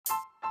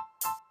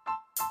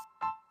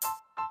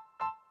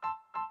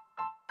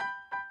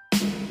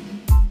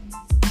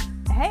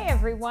Hey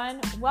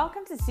everyone,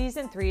 welcome to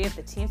season 3 of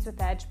the Teams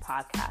with Edge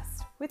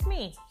podcast with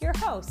me, your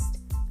host,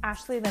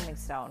 Ashley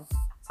Livingstone.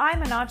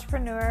 I'm an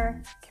entrepreneur,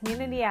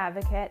 community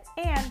advocate,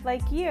 and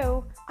like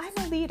you, I'm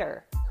a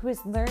leader who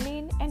is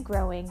learning and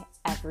growing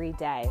every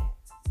day.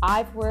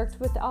 I've worked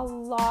with a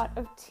lot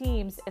of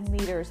teams and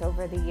leaders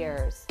over the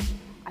years.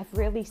 I've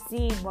really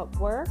seen what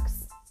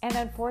works and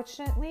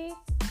unfortunately,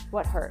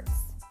 what hurts.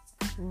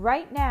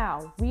 Right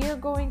now, we are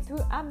going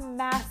through a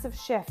massive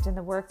shift in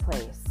the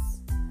workplace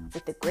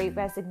with the Great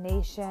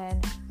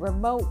Resignation,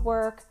 remote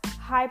work,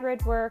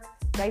 hybrid work,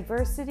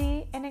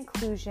 diversity and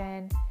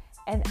inclusion,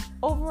 and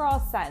overall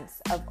sense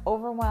of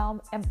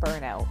overwhelm and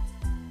burnout.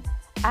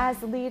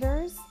 As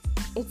leaders,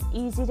 it's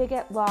easy to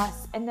get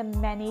lost in the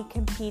many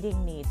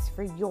competing needs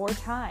for your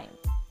time.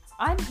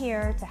 I'm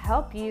here to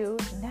help you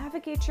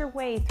navigate your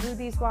way through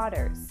these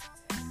waters,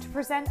 to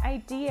present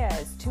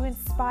ideas to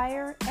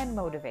inspire and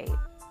motivate.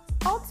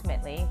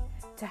 Ultimately,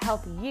 to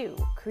help you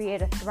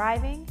create a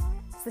thriving,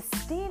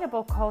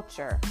 sustainable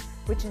culture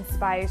which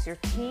inspires your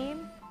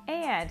team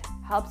and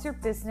helps your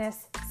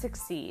business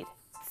succeed.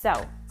 So,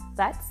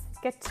 let's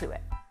get to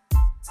it.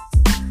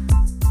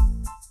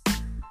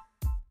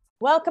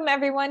 Welcome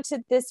everyone to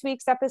this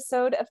week's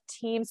episode of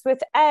Teams with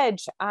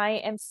Edge. I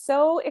am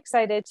so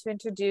excited to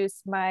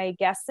introduce my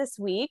guest this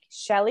week,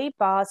 Shelly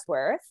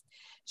Bosworth.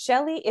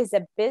 Shelly is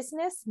a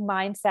business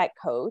mindset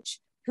coach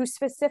who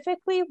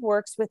specifically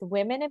works with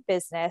women in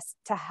business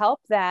to help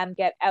them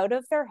get out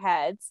of their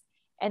heads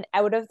and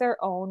out of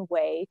their own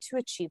way to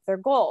achieve their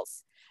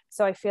goals.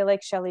 So I feel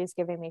like Shelly is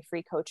giving me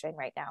free coaching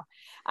right now.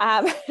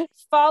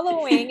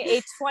 Following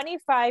a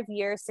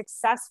 25-year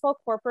successful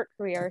corporate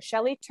career,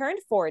 Shelly turned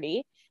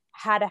 40,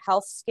 had a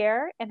health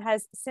scare, and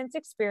has since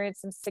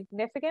experienced some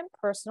significant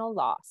personal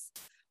loss,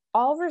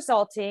 all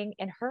resulting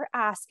in her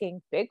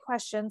asking big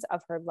questions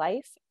of her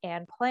life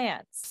and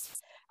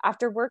plans.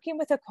 After working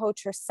with a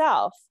coach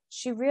herself,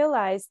 she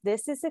realized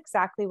this is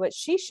exactly what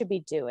she should be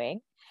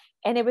doing,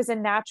 and it was a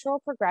natural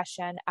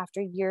progression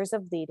after years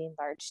of leading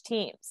large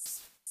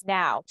teams.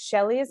 Now,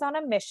 Shelly is on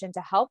a mission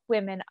to help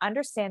women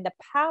understand the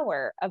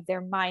power of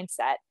their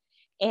mindset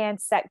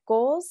and set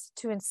goals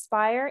to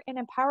inspire and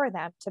empower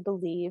them to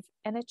believe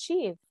and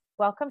achieve.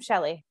 Welcome,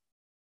 Shelly.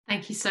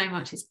 Thank you so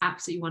much. It's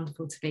absolutely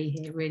wonderful to be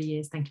here. It really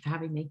is. Thank you for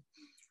having me.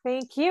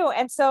 Thank you.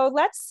 And so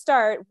let's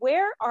start.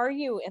 Where are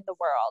you in the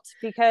world?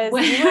 Because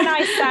you and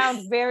I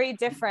sound very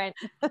different.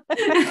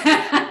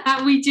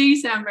 We do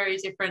sound very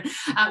different.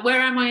 Where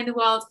am I in the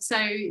world? So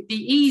the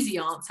easy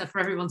answer for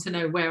everyone to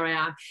know where I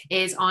am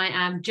is I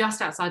am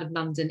just outside of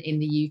London in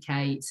the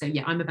UK. So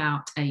yeah, I'm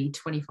about a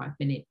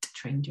 25-minute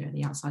train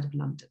journey outside of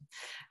London.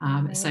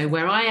 So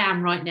where I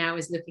am right now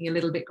is looking a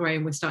little bit grey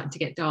and we're starting to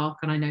get dark.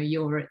 And I know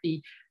you're at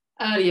the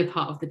earlier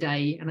part of the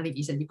day, and I think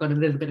you said you've got a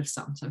little bit of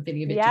sun, so I'm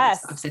feeling a bit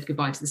jealous that I've said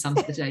goodbye to the sun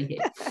for the day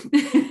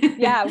here.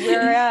 Yeah,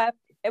 we're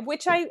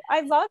which I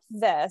love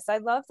this. I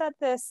love that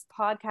this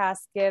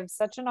podcast gives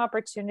such an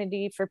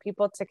opportunity for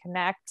people to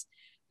connect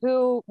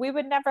who we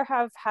would never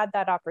have had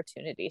that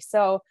opportunity.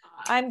 So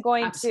I'm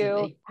going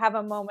to have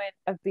a moment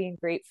of being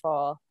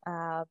grateful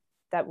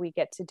that we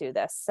get to do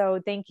this. So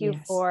thank you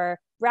for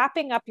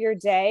wrapping up your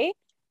day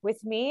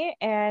with me,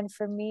 and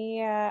for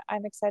me,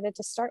 I'm excited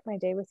to start my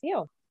day with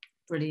you.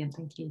 Brilliant.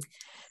 Thank you.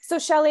 So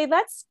Shelly,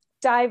 let's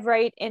dive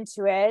right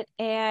into it.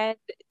 And,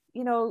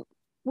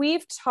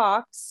 we've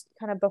talked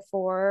kind of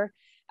before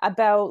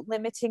about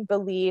limiting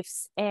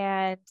beliefs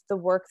and the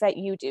work that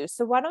you do.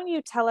 So why don't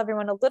you tell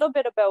everyone a little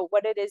bit about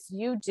what it is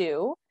you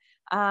do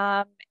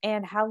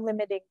and how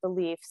limiting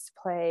beliefs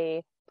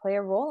play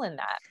a role in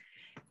that?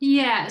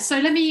 Yeah, so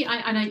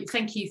I know,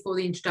 thank you for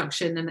the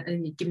introduction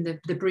and giving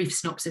the brief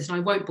synopsis, and I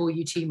won't bore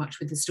you too much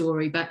with the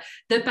story, but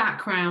the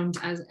background,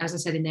 as I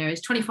said in there,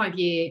 is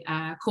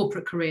 25-year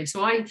corporate career.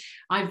 So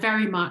I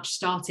very much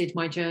started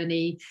my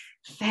journey,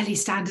 fairly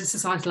standard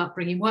societal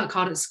upbringing, work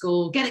hard at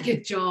school, get a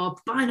good job,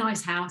 buy a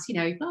nice house,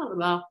 blah, blah,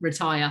 blah,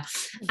 retire.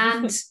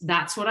 And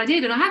that's what I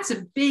did. And I had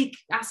some big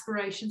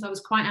aspirations. I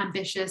was quite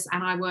ambitious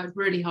and I worked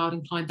really hard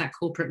and climbed that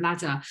corporate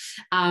ladder.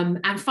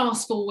 And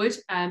fast forward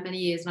many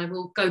years, and I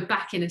will go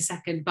back in a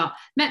second, but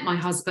met my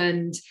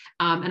husband.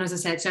 And as I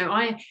said, so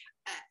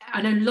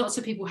I know lots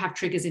of people have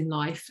triggers in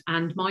life,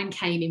 and mine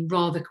came in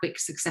rather quick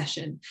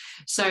succession.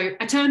 So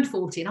I turned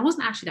 40, and I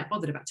wasn't actually that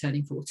bothered about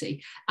turning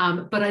 40,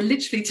 but I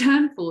literally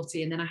turned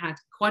 40, and then I had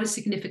quite a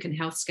significant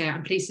health scare.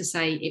 I'm pleased to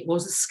say it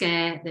was a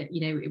scare that,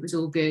 it was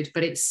all good,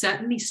 but it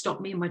certainly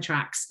stopped me in my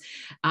tracks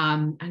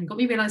and got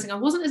me realizing I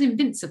wasn't as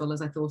invincible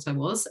as I thought I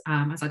was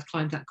as I'd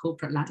climbed that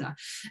corporate ladder,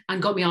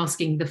 and got me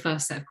asking the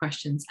first set of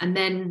questions. And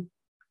then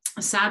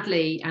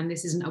sadly, and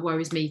this isn't a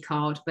worries me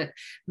card, but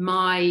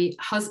my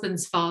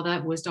husband's father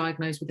was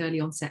diagnosed with early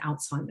onset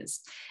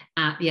Alzheimer's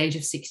at the age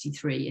of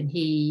 63, and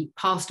he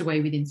passed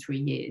away within 3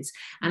 years.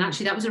 And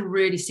actually that was a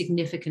really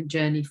significant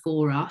journey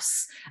for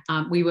us.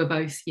 We were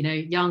both,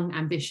 young,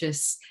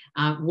 ambitious,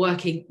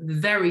 working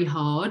very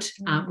hard.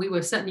 We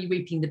were certainly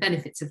reaping the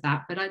benefits of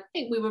that, but I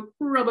think we were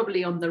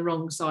probably on the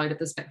wrong side of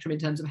the spectrum in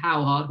terms of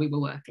how hard we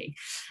were working.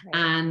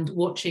 Right. And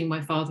watching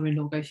my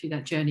father-in-law go through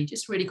that journey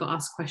just really got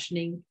us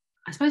questioning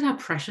I suppose, how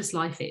precious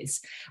life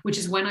is, which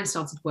is when I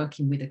started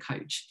working with a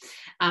coach.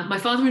 My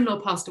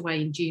father-in-law passed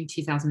away in June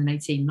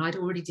 2018, and I'd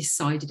already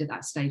decided at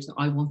that stage that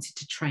I wanted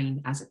to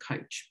train as a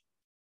coach.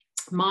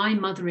 My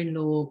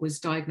mother-in-law was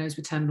diagnosed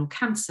with terminal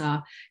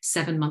cancer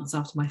 7 months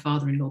after my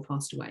father-in-law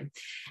passed away.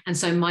 And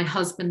so my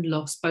husband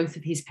lost both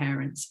of his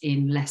parents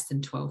in less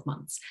than 12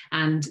 months.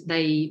 And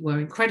they were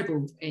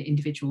incredible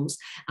individuals.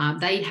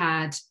 They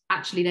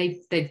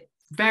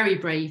very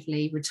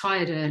bravely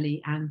retired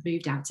early and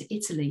moved out to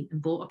Italy and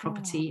bought a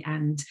property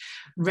and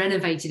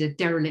renovated a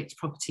derelict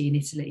property in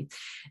Italy.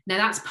 Now,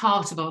 that's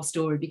part of our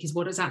story, because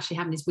what has actually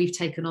happened is we've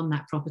taken on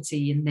that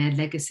property and their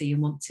legacy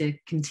and want to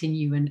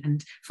continue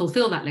and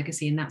fulfill that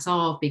legacy. And that's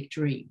our big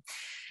dream.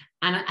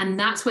 And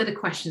that's where the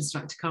questions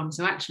start to come.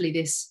 So actually,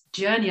 this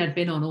journey I'd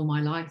been on all my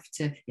life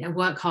to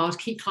work hard,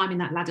 keep climbing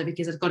that ladder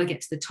because I've got to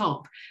get to the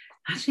top,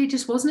 actually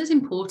just wasn't as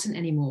important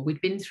anymore.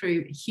 We'd been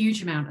through a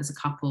huge amount as a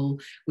couple.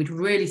 We'd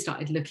really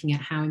started looking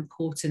at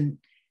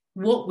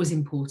what was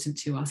important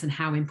to us and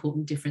how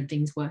important different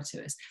things were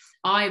to us.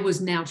 I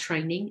was now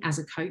training as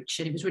a coach,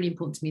 and it was really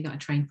important to me that I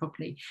trained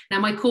properly. Now,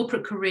 my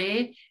corporate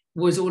career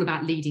was all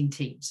about leading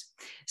teams.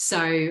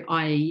 So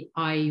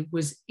I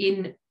was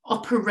in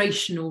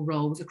operational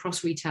roles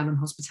across retail and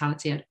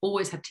hospitality. I'd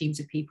always had teams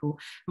of people.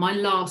 My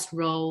last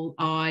role,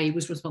 I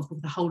was responsible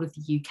for the whole of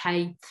the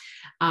UK.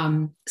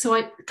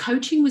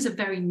 Coaching was a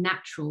very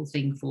natural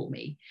thing for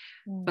me,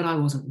 but I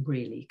wasn't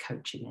really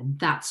coaching, and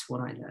that's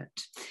what I learned.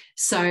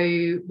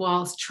 So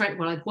while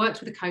I'd worked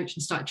with a coach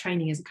and started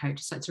training as a coach,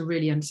 I started to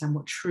really understand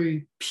what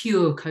true,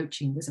 pure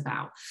coaching was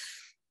about.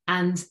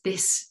 And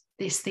this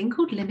thing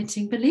called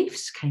limiting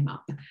beliefs came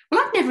up.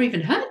 Well, I've never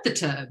even heard the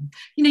term.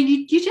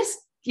 You just,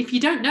 if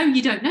you don't know,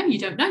 you don't know. You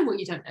don't know what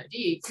you don't know, do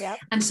you? Yep.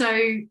 And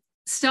so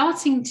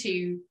starting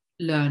to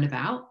learn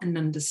about and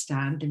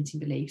understand limiting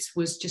beliefs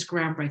was just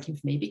groundbreaking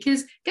for me,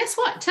 because guess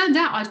what? It turned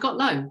out I'd got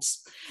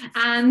loads.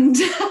 And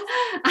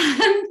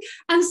suddenly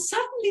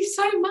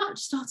so much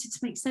started to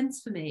make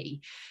sense for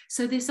me.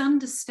 So this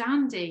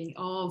understanding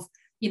of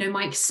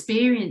my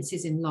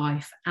experiences in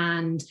life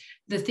and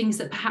the things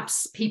that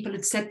perhaps people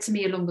had said to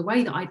me along the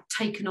way that I'd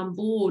taken on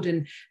board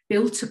and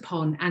built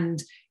upon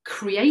and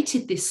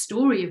created this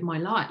story of my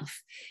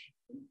life,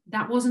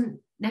 that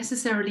wasn't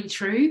necessarily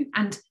true.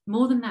 And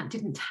more than that,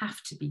 didn't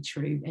have to be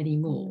true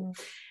anymore.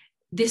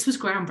 This was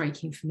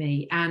groundbreaking for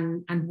me,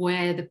 and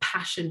where the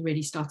passion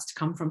really started to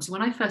come from. So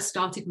when I first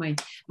started my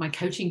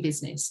coaching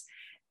business,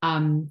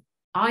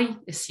 I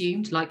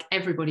assumed, like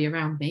everybody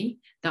around me,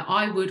 that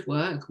I would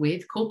work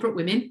with corporate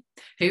women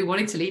who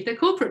wanted to leave their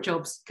corporate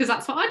jobs, because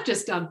that's what I'd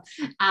just done.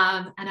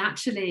 And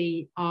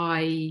actually,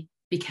 I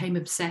became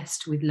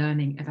obsessed with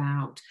learning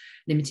about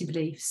limiting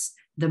beliefs,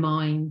 the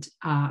mind,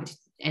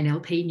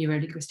 NLP,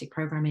 neuro-linguistic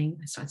programming.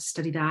 I started to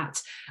study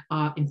that,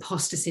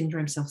 imposter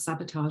syndrome,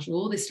 self-sabotage,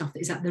 all this stuff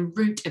that is at the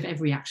root of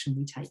every action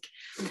we take.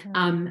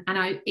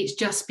 It's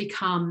just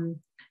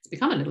become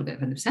a little bit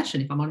of an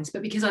obsession, if I'm honest,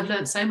 but because I've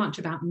learned so much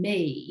about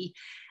me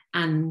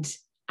and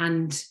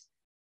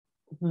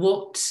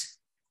what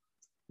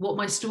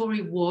my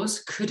story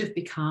could have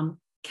become,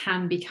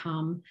 can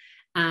become,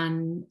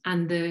 and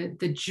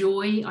the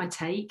joy I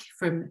take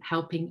from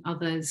helping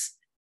others,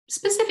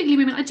 specifically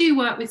women. I do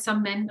work with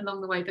some men along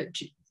the way, but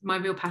my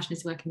real passion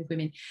is working with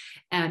women,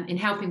 in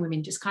helping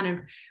women just kind of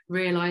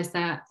realize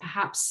that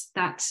perhaps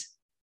that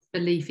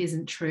belief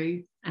isn't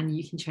true and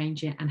you can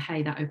change it, and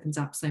hey, that opens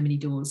up so many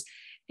doors.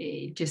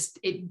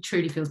 It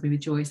truly fills me with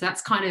joy. So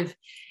that's kind of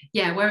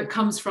where it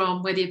comes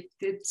from, where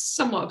it's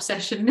somewhat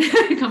obsession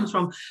comes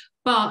from.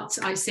 But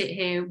I sit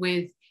here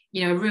with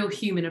a real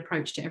human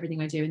approach to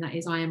everything I do, and that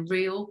is I am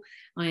real,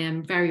 I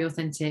am very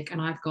authentic,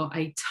 and I've got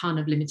a ton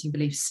of limiting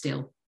beliefs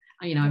still.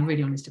 I'm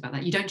really honest about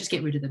that. You don't just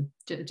get rid of them.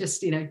 Just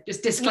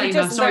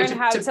disclaimer. Sorry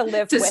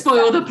to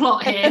spoil the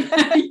plot here.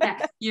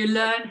 You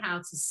learn how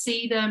to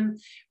see them,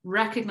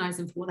 recognize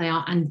them for what they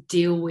are, and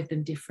deal with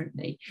them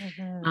differently.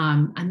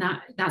 And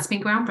that's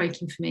been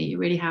groundbreaking for me. It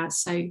really has.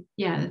 So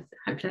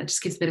hopefully that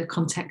just gives a bit of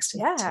context to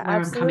where absolutely.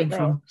 I'm coming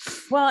from.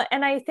 Well,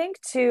 and I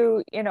think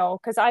too,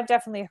 because I've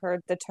definitely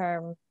heard the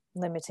term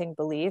limiting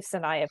beliefs,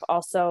 and I have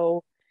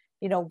also,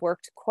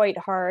 worked quite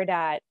hard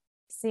at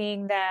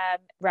seeing them,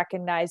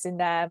 recognizing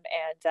them,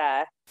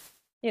 and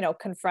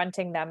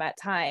confronting them at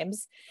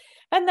times.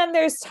 And then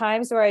there's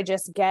times where I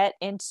just get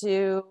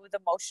into the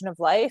motion of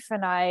life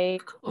and I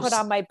put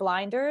on my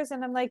blinders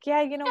and I'm like, what?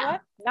 I'm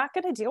not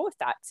going to deal with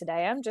that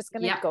today. I'm just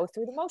going to go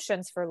through the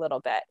motions for a little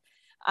bit.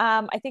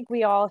 I think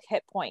we all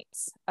hit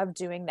points of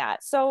doing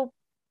that. So,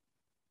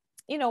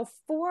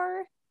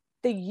 for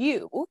the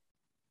you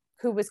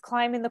who was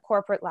climbing the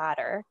corporate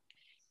ladder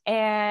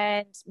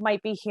and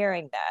might be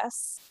hearing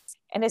this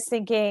and is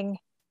thinking,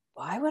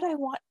 why would I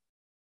want,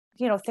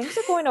 things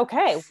are going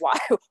okay.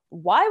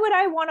 Why would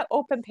I want to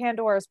open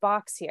Pandora's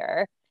box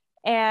here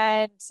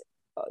and,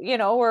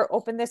 or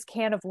open this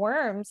can of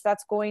worms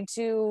that's going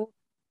to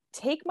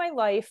take my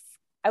life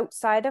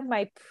outside of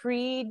my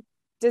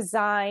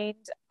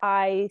pre-designed,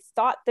 I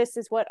thought this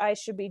is what I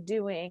should be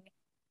doing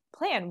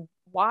plan?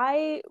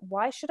 Why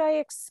should I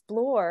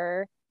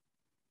explore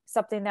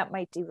something that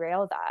might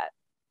derail that?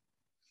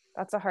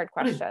 That's a hard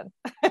question.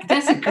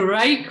 That's a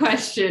great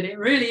question. It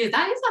really is.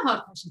 That is a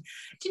hard question.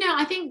 Do you know,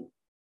 I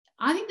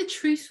think the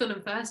truthful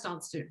and first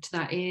answer to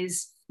that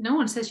is no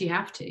one says you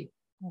have to.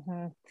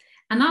 Mm-hmm.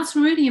 And that's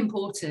really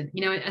important.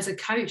 You know, as a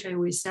coach, I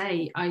always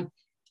say, I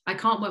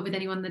can't work with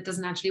anyone that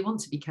doesn't actually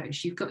want to be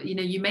coached. You've got, you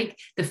know, you make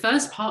the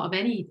first part of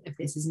any of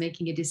this is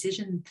making a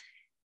decision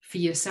for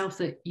yourself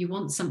that you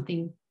want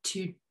something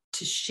to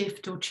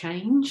shift or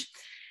change.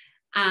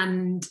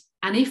 And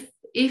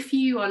if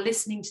you are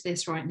listening to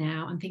this right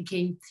now and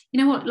thinking,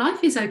 you know what,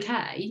 life is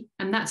okay,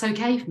 and that's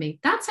okay for me,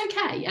 that's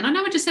okay. And I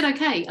know I just said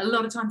okay a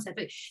lot of times there,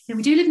 but you know,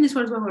 we do live in this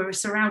world as well where we're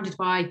surrounded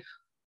by,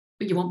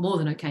 but you want more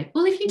than okay.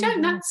 Well, if you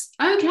don't, that's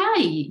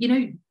okay. You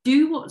know,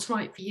 do what's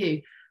right for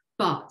you.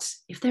 But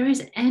if there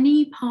is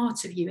any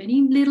part of you,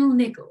 any little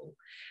niggle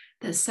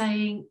that's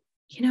saying,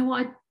 you know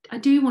what, I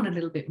do want a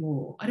little bit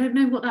more. I don't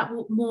know what that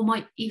more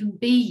might even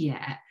be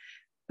yet,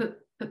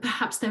 but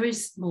perhaps there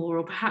is more,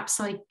 or perhaps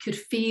I could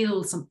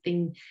feel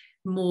something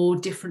more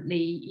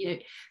differently. You know,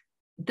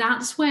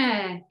 that's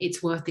where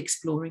it's worth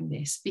exploring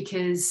this,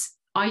 because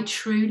I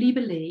truly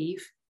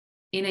believe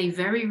in a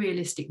very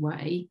realistic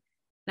way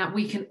that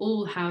we can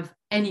all have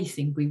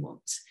anything we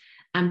want.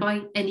 And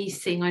by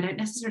anything, I don't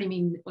necessarily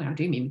mean, well, I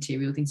do mean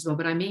material things as well,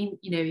 but I mean,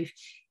 you know,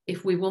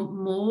 if we want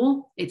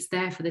more, it's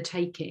there for the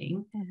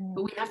taking,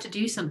 but we have to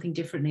do something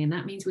differently. And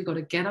that means we've got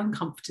to get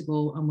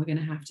uncomfortable, and we're going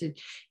to have to,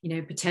 you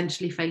know,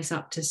 potentially face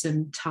up to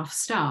some tough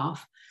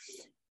stuff.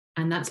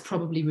 And that's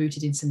probably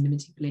rooted in some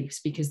limiting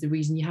beliefs, because the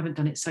reason you haven't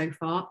done it so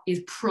far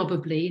is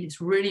probably, and it's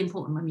really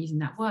important I'm using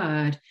that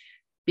word,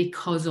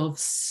 because of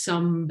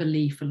some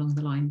belief along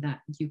the line that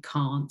you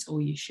can't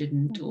or you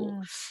shouldn't,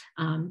 or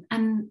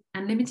and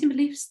limiting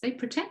beliefs, they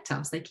protect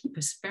us, they keep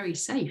us very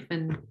safe.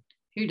 And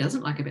who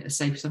doesn't like a bit of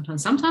safe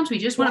sometimes we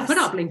just want to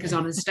put our blinkers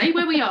on and stay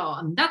where we are,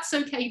 and that's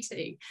okay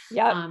too.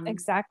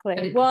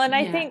 Exactly. Well, and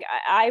I think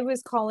I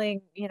was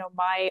calling, you know,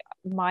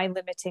 my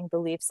limiting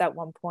beliefs at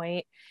one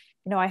point.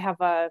 You know, I have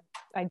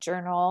I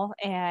journal,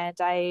 and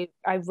I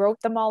wrote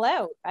them all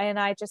out, and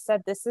I just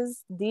said,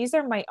 these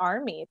are my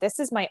army. This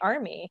is my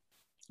army.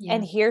 Yeah.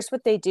 And here's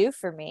what they do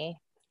for me.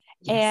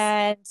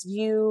 Yes.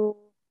 And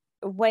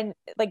when,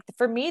 like,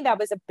 for me, that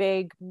was a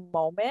big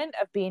moment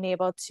of being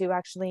able to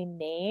actually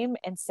name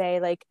and say,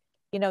 like,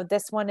 you know,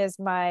 this one is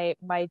my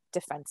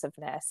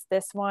defensiveness.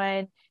 This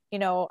one, you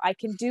know, I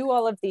can do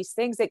all of these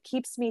things. It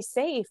keeps me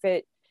safe.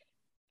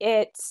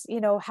 It's,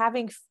 you know,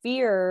 having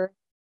fear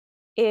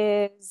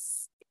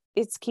it's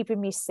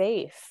keeping me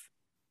safe,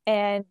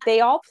 and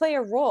they all play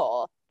a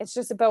role. It's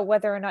just about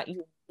whether or not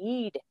you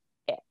need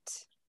it.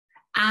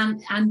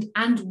 And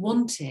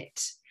want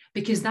it,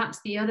 because that's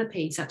the other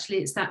piece. Actually,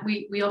 it's that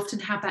we often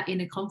have that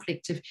inner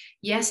conflict of,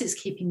 yes, it's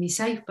keeping me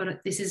safe,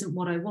 but this isn't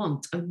what I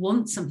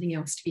want something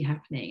else to be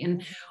happening,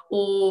 and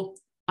or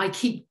I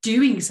keep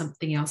doing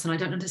something else and I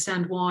don't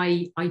understand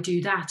why I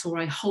do that, or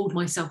I hold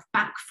myself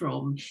back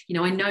from, you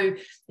know, I know,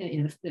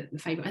 you know, the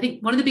favorite, I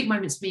think one of the big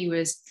moments for me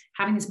was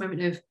having this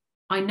moment of,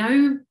 I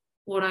know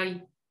what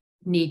I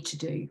need to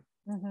do,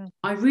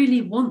 I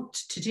really want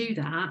to do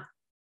that,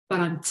 but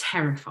I'm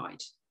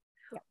terrified.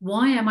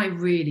 Why am I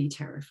really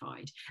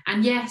terrified?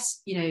 And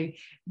yes, you know,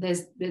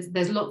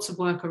 there's lots of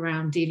work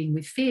around dealing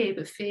with fear,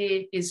 but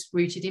fear is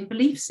rooted in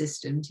belief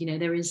systems. You know,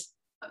 there is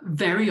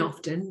very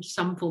often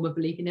some form of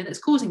belief in there that's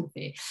causing the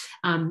fear.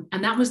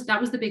 And that was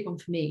the big one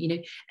for me. You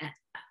know,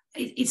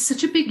 it's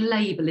such a big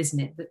label, isn't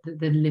it?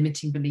 The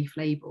limiting belief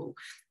label.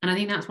 And I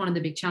think that's one of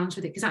the big challenges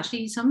with it, because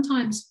actually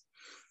sometimes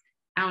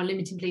our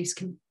limiting beliefs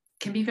can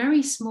be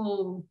very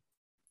small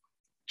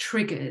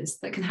triggers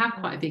that can have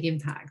quite a big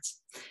impact.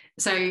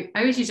 So I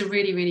always use a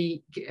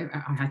really,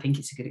 I think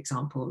it's a good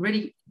example,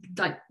 really,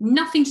 like,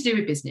 nothing to do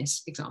with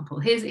business example.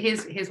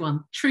 Here's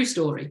one true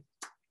story.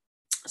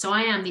 So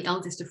I am the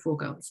eldest of 4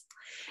 girls,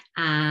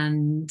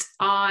 and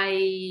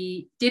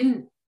I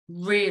didn't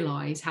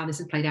realize how this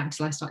had played out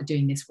until I started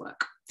doing this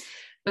work.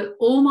 But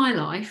all my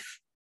life,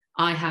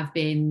 I have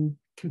been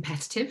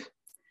competitive,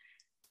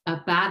 a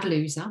bad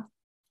loser,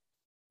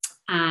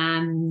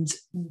 and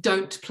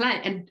don't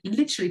play, and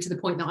literally to the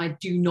point that I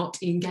do not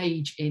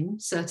engage in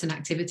certain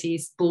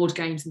activities, board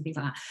games and things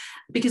like that,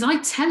 because I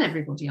tell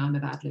everybody I'm a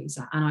bad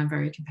loser and I'm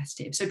very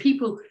competitive. So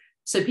people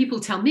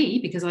tell me,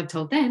 because I've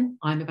told them,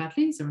 I'm a bad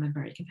loser and I'm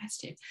very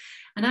competitive.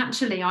 And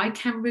actually I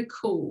can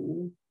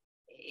recall,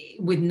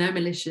 with no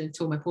malicia at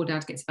all, my poor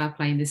dad gets bad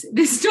playing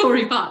this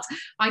story, but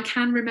I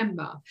can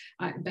remember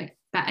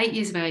about 8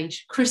 years of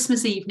age,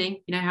 Christmas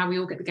evening, you know how we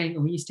all get the game, or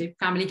we used to,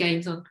 family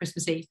games on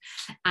Christmas Eve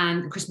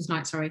and Christmas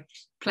night,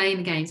 playing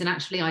the games. And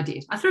actually I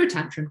threw a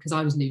tantrum because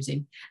I was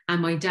losing,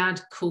 and my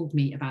dad called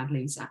me a bad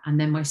loser, and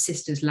then my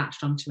sisters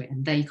latched onto it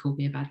and they called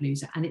me a bad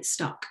loser, and it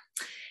stuck.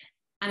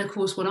 And of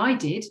course what I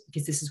did,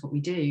 because this is what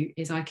we do,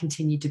 is I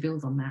continued to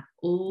build on that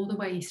all the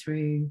way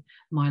through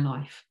my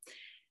life,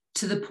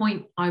 to the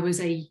point I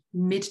was a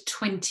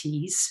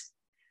mid-20s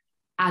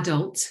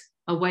adult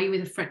away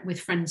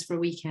with friends for a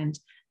weekend,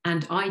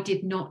 and I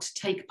did not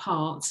take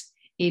part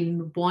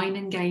in wine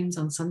and games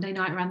on Sunday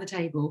night around the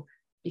table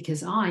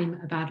because I'm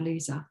a bad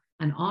loser.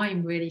 and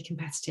I'm really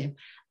competitive,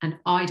 and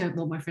I don't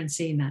want my friends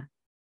seeing that.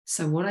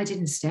 So what I did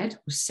instead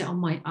was sit on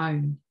my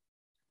own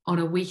on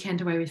a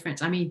weekend away with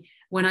friends. I mean,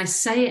 when I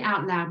say it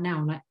out loud now,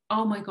 I'm like,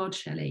 oh my God,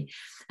 Shelley.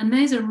 And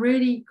there's a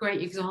really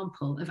great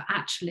example of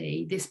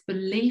actually this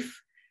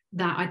belief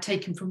that I'd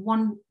taken from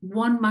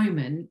one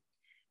moment,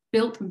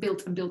 built and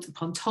built and built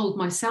upon, told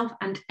myself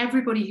and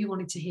everybody who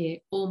wanted to hear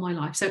all my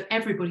life. So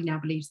everybody now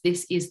believes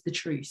this is the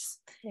truth.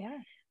 Yeah.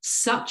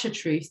 Such a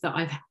truth that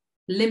I've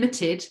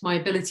limited my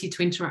ability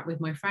to interact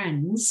with my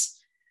friends.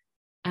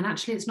 And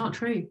actually, it's not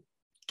true.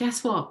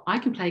 Guess what? I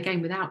can play a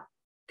game without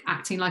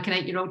acting like an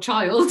 8-year-old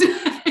child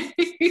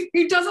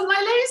who doesn't like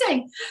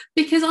losing,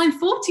 because I'm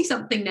 40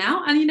 something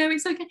now, and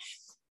it's okay.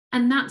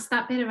 And that's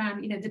that bit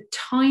around, the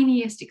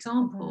tiniest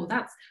example.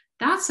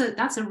 That's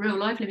a real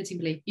life limiting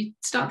belief. You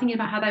start thinking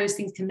about how those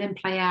things can then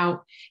play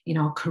out in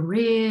our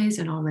careers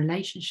and our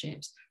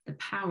relationships. The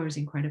power is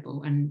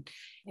incredible. And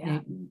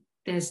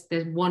there's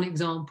one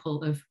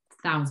example of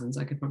thousands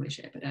I could probably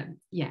share, but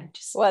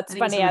well, it's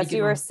funny, as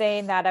you were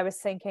saying that, I was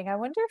thinking, I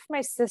wonder if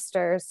my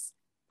sisters,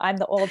 I'm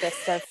the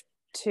oldest of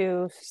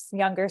 2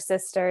 younger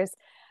sisters,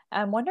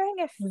 I'm wondering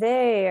if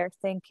they are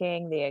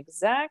thinking the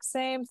exact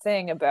same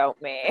thing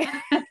about me.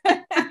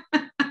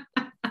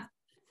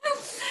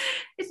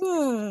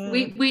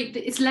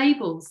 It's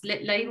labels.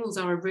 Labels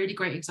are a really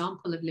great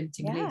example of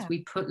limiting beliefs.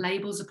 We put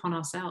labels upon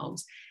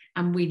ourselves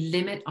and we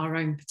limit our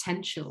own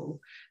potential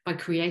by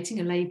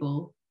creating a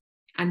label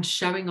and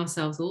showing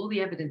ourselves all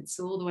the evidence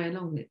all the way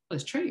along that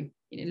it's true.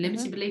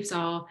 Limiting beliefs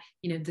are,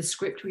 the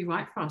script we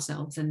write for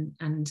ourselves, and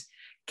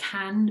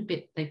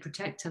they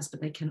protect us,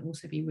 but they can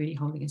also be really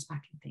holding us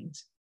back in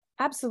things.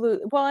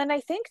 Absolutely. Well, and I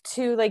think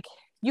too, like,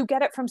 you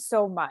get it from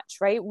so much,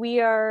 right?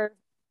 We are,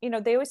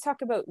 they always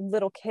talk about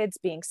little kids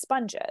being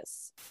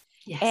sponges.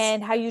 Yes.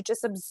 And how you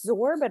just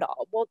absorb it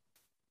all. Well,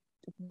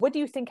 what do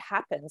you think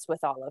happens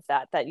with all of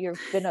that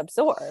you've been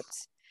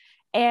absorbed?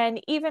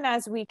 And even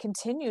as we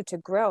continue to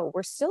grow,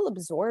 we're still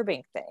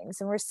absorbing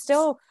things, and we're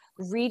still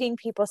reading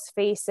people's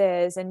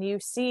faces, and you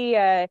see,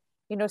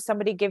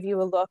 somebody give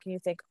you a look and you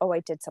think, oh,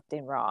 I did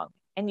something wrong.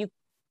 And you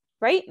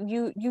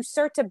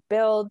start to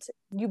build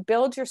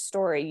your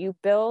story,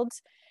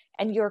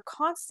 and you're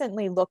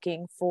constantly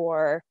looking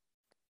for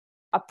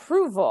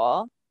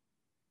approval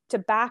to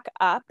back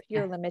up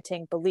your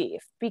limiting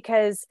belief,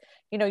 because,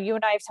 you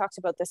and I have talked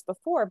about this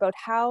before, about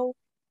how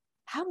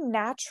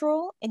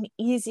natural and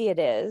easy it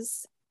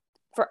is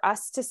for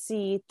us to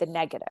see the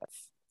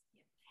negative,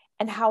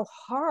 and how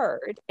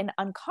hard and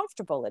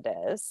uncomfortable it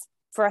is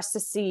for us to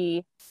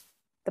see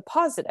the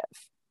positive.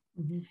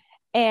 Mm-hmm.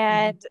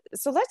 And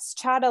so let's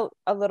chat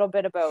a little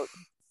bit about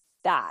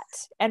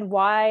that, and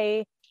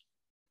why,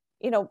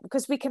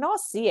 because we can all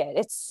see it.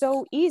 It's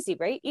so easy,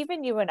 right?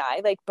 Even you and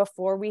I, like,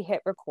 before we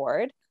hit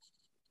record,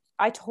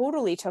 I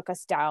totally took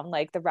us down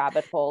like the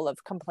rabbit hole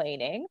of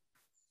complaining,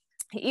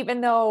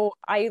 even though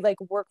I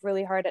work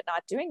really hard at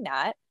not doing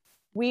that.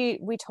 We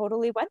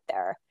totally went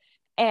there,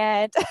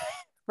 and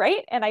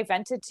right. And I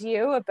vented to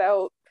you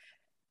about,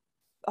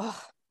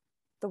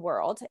 the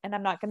world, and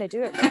I'm not going to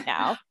do it right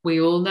now.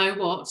 We all know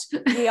what.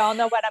 We all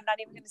know what. I'm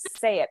not even going to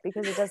say it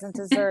because it doesn't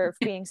deserve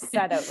being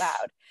said out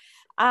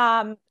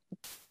loud.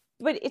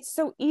 But it's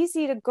so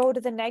easy to go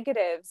to the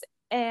negatives,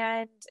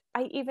 and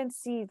I even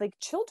see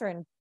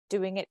children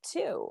doing it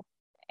too.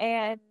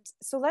 And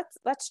so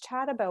let's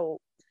chat about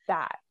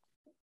that.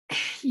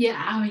 Yeah,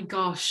 I mean,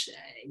 gosh,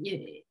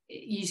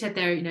 you said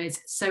there,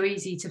 it's so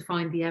easy to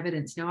find the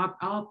evidence.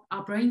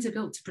 Our brains are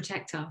built to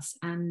protect us,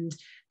 and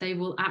they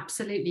will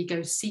absolutely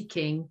go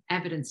seeking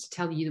evidence to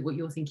tell you that what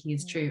you're thinking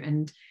is true.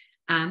 And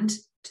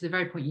to the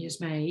very point you just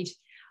made,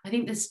 I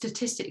think the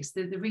statistics,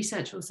 the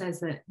research all says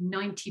that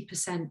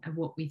 90% of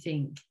what we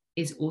think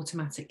is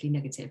automatically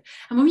negative.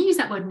 And when we use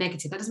that word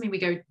negative, that doesn't mean we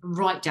go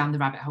right down the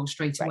rabbit hole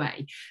straight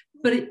away.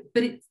 But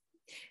it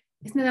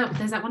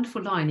there's that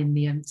wonderful line in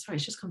the it's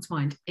just come to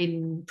mind,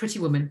 in Pretty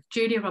Woman.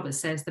 Julia Roberts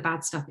says the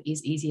bad stuff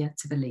is easier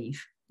to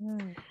believe.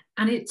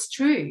 And it's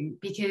true,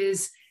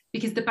 because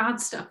the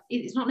bad stuff,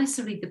 it's not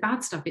necessarily the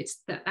bad stuff,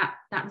 it's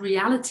that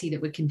reality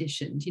that we're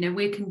conditioned.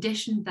 We're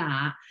conditioned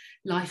that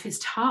life is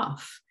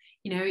tough.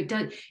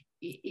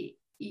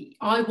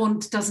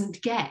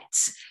 Doesn't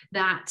get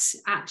that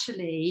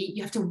actually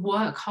you have to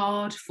work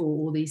hard for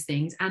all these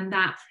things, and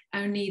that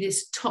only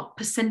this top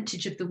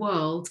percentage of the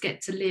world get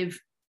to live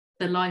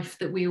the life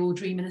that we all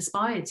dream and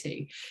aspire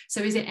to.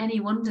 So is it any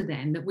wonder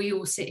then that we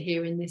all sit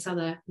here in this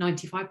other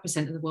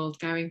 95% of the world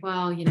going,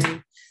 well,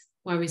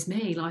 woe is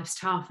me, life's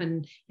tough,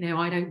 and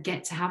I don't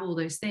get to have all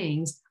those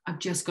things, I've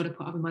just got to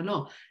put up with my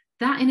lot.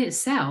 That in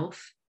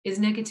itself is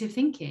negative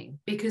thinking,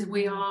 because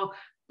we are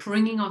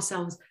bringing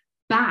ourselves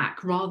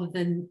back rather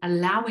than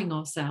allowing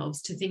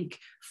ourselves to think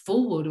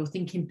forward, or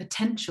think in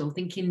potential,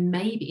 thinking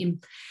maybe in,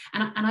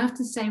 and I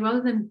often say,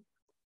 rather than,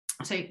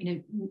 so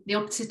the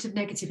opposite of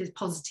negative is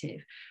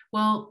positive.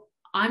 Well,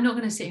 I'm not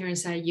going to sit here and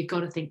say you've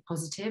got to think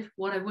positive.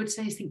 What I would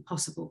say is think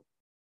possible.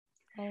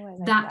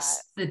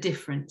 That's the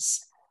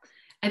difference.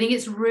 I think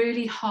it's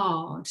really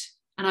hard,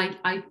 and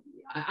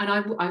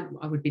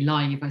I would be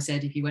lying if I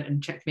said, if you went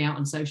and checked me out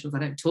on socials, I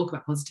don't talk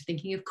about positive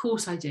thinking. Of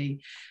course I do.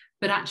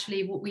 But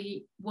actually what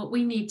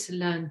we need to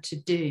learn to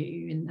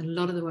do, and a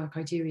lot of the work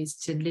I do, is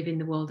to live in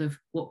the world of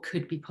what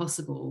could be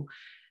possible.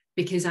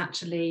 Because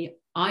actually,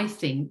 I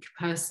think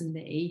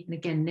personally, and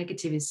again,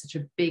 negative is such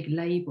a big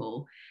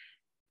label,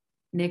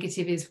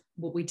 negative is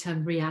what we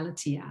term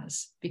reality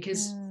as,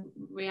 because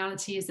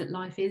reality is that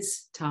life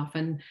is tough.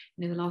 And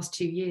the last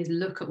 2 years,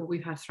 look at what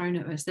we've had thrown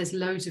at us. There's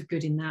loads of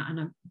good in that, and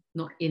I'm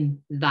not in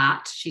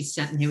that. She's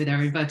sitting here with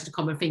her inverted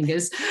comma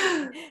fingers,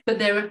 but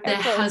there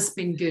has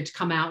been good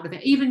come out of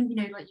it. Even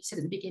like you said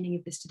at the beginning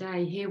of this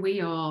today, here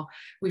we are,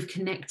 we've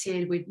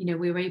connected, we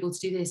were able to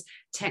do this.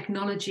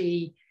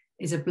 Technology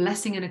is a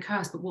blessing and a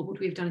curse, but what would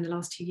we have done in the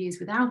last 2 years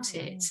without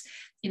it?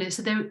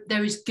 So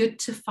there is good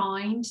to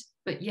find.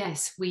 But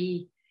yes,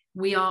 we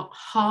are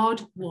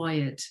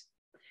hardwired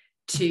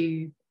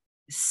to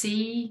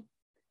see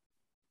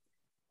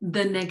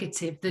the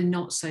negative, the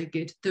not so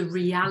good, the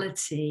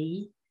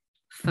reality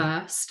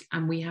first,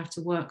 and we have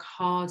to work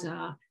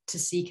harder to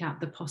seek out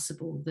the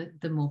possible,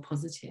 the more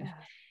positive.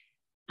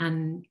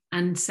 And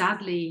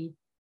sadly,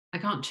 I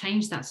can't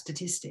change that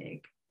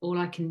statistic. All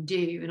I can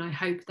do, and I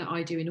hope that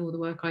I do in all the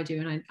work I do,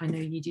 and I know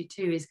you do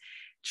too, is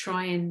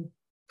try and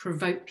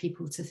provoke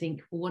people to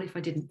think, well, what if I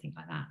didn't think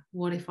like that?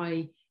 What if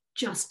I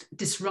just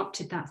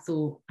disrupted that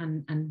thought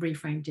and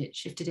reframed it,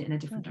 shifted it in a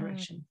different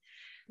direction?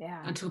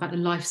 I talk about the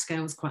life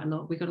scales quite a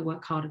lot. We've got to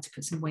work harder to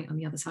put some weight on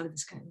the other side of the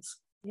scales.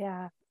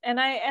 And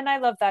I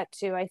love that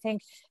too. I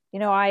think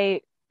I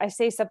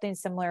say something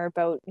similar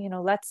about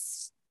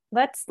let's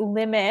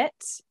limit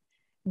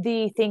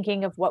the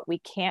thinking of what we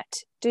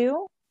can't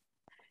do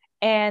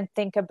and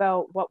think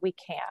about what we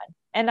can.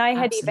 And I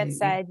had even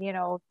said,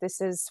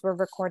 we're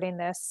recording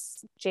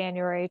this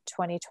January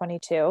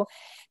 2022.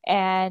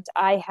 And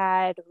I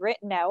had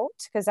written out,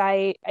 because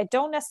I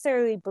don't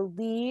necessarily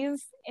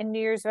believe in New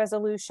Year's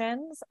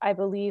resolutions. I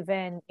believe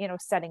in,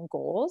 setting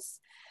goals.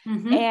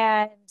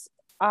 And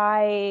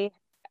I,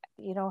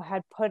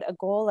 had put a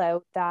goal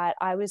out that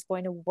I was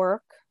going to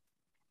work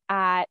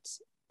at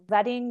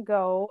letting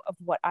go of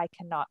what I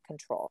cannot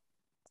control.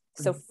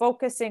 So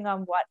focusing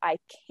on what I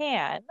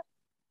can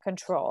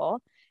control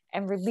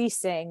and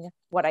releasing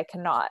what I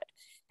cannot.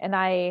 And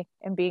I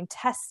am being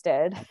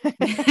tested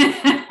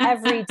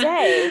every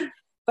day,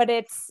 but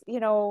it's,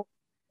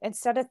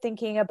 instead of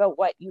thinking about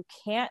what you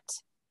can't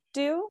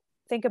do,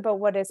 think about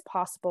what is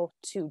possible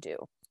to do.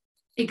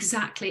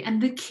 Exactly.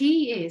 And the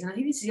key is, and I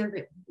think this is the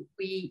other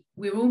bit,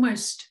 we're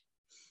almost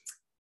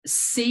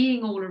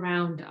seeing all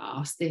around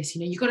us this,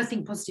 you've got to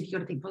think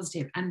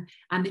positive, and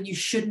that you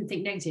shouldn't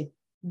think negative.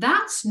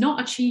 That's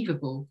not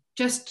achievable.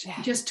 Just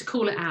to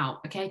call it out.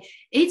 Okay.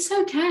 It's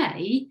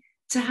okay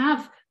to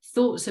have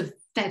thoughts of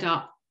fed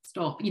up,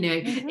 stop,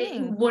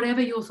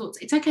 whatever your thoughts,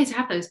 it's okay to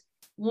have those.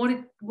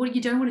 What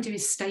you don't want to do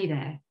is stay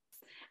there.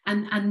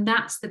 And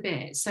that's the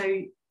bit.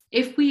 So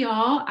if we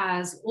are,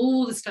 as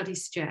all the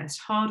studies suggest,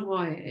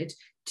 hardwired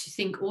to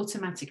think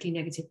automatically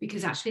negative,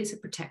 because actually it's a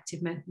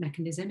protective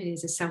mechanism, it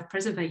is a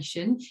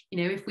self-preservation.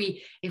 If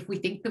we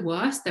think the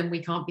worst, then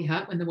we can't be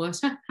hurt when the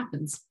worst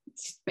happens.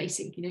 It's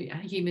basic,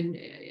 human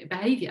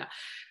behavior.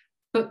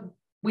 But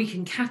we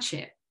can catch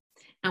it,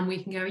 and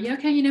we can go,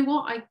 okay, you know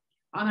what,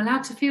 I'm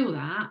allowed to feel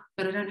that,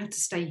 but I don't have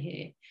to stay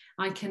here.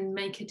 I can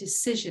make a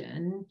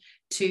decision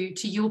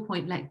to your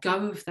point, let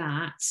go of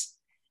that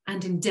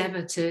and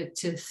endeavor to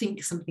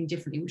think something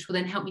differently, which will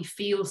then help me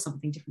feel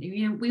something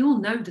differently. We all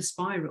know the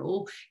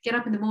spiral. Get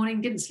up in the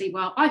morning, didn't sleep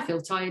well, I feel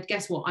tired.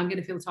 Guess what? I'm going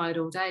to feel tired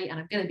all day, and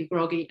I'm going to be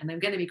groggy, and I'm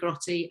going to be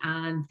grotty,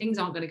 and things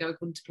aren't going to go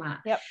according to plan.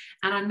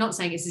 And I'm not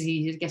saying it's as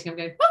easy as getting up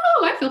and going,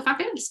 oh, I feel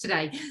fabulous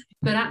today,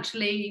 but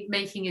actually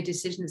making a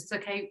decision that says,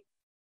 okay,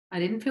 I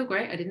didn't feel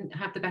great, I didn't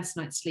have the best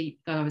night's sleep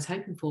that I was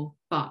hoping for,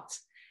 but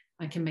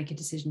I can make a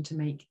decision to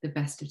make the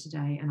best of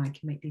today, and I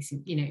can make these,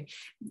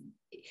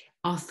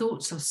 our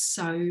thoughts are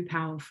so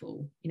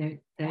powerful. They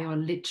are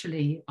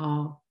literally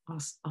our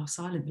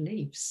silent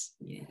beliefs.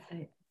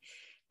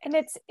 And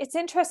it's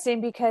interesting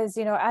because,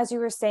 as you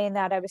were saying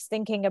that, I was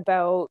thinking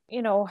about,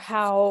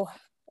 how,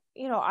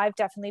 I've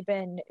definitely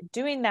been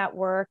doing that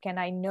work, and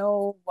I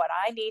know what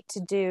I need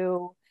to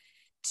do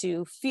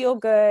to feel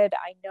good.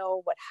 I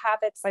know what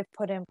habits I've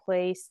put in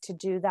place to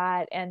do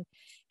that. And,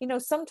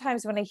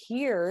 sometimes when I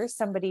hear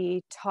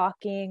somebody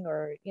talking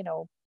or,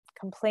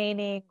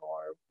 complaining or,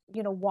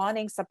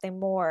 wanting something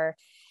more,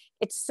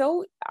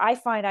 I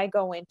find I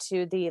go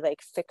into the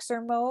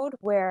fixer mode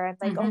where I'm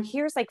like, oh,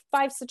 here's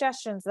 5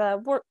 suggestions,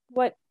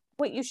 what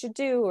you should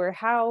do, or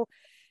how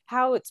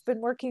it's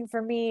been working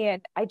for me.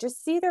 And I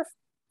just see their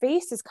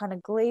faces kind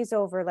of glaze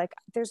over.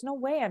 There's no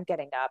way I'm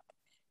getting up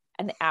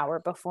an hour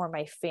before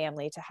my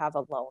family to have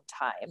alone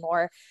time,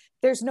 or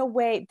there's no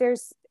way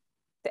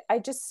I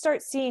just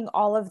start seeing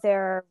all of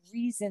their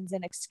reasons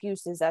and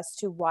excuses as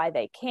to why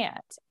they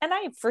can't. And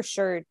I for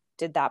sure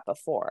did that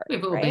before.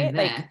 We've all been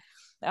there.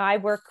 I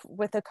work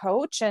with a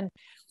coach, and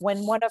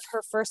when one of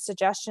her first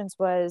suggestions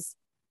was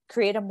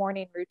create a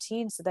morning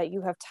routine so that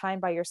you have time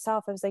by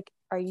yourself, I was like,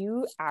 are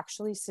you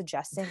actually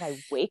suggesting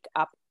I wake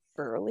up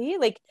early.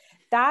 Like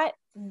that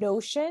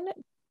notion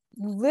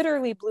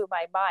literally blew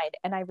my mind,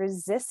 and I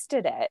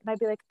resisted it. And I'd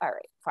be like, all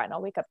right, fine,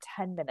 I'll wake up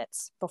 10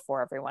 minutes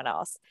before everyone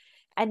else.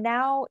 And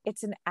now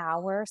it's an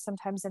hour,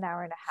 sometimes an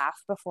hour and a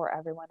half before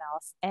everyone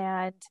else.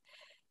 And,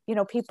 you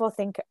know, people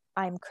think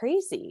I'm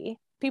crazy.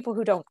 People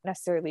who don't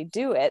necessarily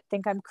do it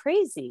think I'm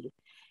crazy.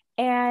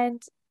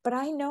 But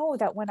I know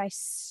that when I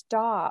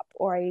stop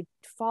or I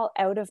fall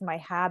out of my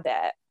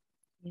habit,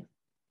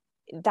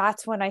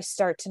 that's when I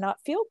start to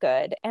not feel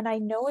good. And I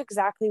know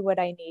exactly what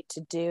I need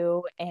to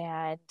do.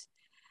 And,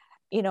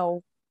 you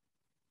know,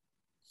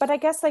 but I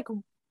guess like,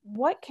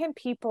 what can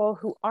people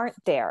who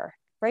aren't there,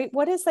 right?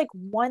 What is like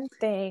one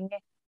thing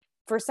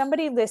for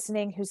somebody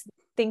listening who's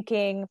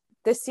thinking,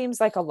 this seems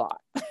like a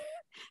lot.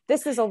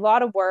 This is a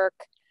lot of work.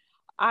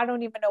 I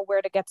don't even know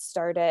where to get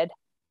started.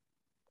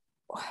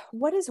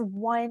 What is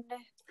one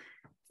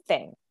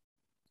thing?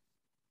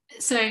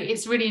 So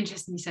it's really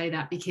interesting you say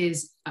that,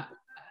 because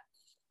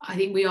I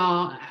think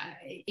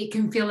it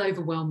can feel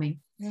overwhelming,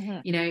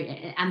 you know,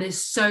 and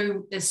there's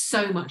so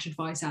much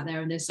advice out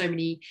there, and there's so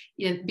many,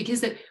 you know,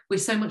 because we're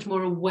so much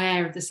more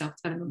aware of the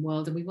self-development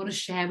world, and we want to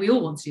share. We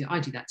all want to do that. I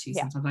do that too.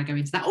 Yeah. Sometimes I go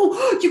into that.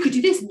 Oh, you could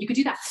do this and you could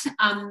do that.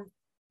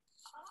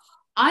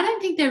 I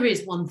don't think there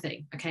is one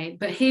thing, okay,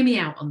 but hear me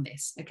out on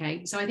this,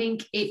 okay? So I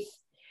think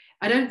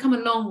I don't come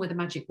along with a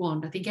magic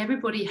wand. I think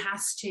everybody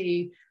has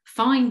to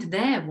find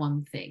their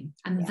one thing,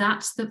 and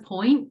that's the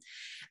point.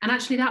 And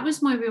actually, that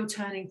was my real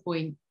turning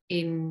point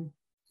in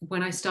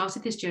when I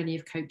started this journey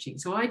of coaching.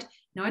 So I'd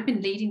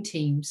been leading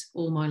teams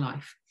all my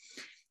life,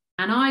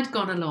 and I'd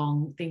gone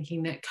along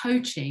thinking that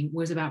coaching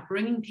was about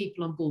bringing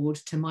people on board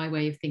to my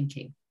way of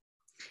thinking,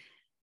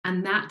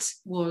 and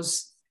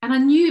and I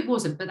knew it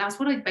wasn't, but that's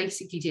what I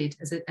basically did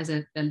as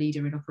a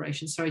leader in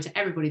operations. Sorry to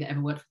everybody that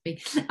ever worked for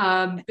me.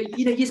 But,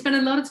 you know, you spend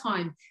a lot of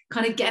time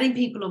kind of getting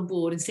people on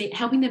board and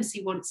helping them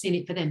see what's in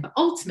it for them. But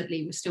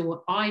ultimately, it was still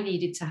what I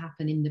needed to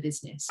happen in the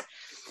business.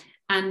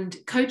 And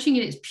coaching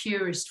in its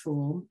purest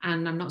form,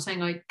 and I'm not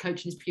saying I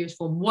coach in its purest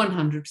form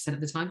 100%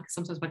 of the time, because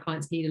sometimes my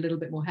clients need a little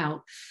bit more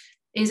help,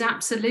 is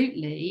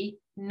absolutely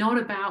not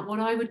about what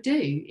I would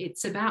do.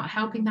 It's about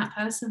helping that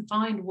person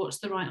find what's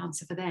the right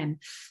answer for them.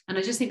 And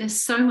I just think there's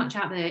so much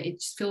out there. It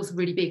just feels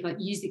really big. Like,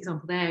 use the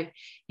example there,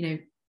 you know,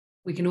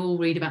 we can all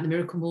read about the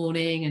miracle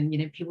morning, and, you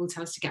know, people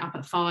tell us to get up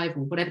at 5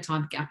 or whatever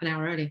time, get up an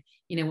hour early,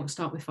 you know, what,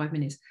 start with 5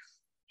 minutes.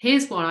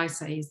 Here's what I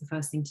say is the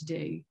first thing to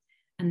do.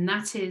 And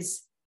that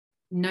is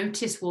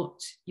notice what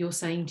you're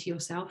saying to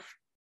yourself.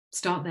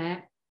 Start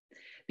there.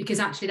 Because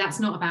actually, that's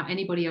not about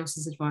anybody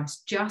else's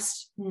advice.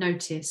 Just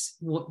notice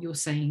what you're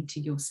saying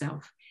to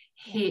yourself.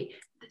 Here,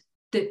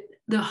 the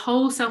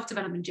whole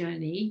self-development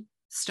journey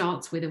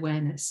starts with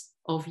awareness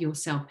of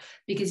yourself.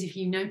 Because if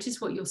you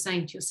notice what you're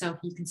saying to yourself,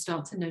 you can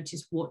start to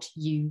notice what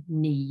you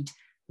need.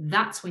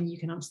 That's when you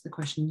can answer the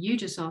question you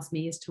just asked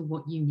me as to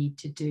what you need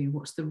to do.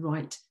 What's the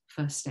right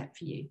first step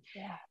for you?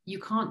 Yeah. You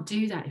can't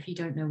do that if you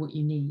don't know what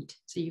you need.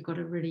 So you've got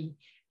to really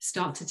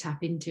start to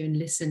tap into and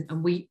listen.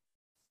 And we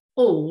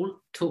all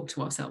talk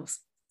to ourselves.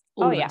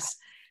 All of us.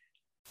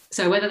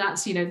 So whether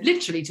that's, you know,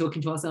 literally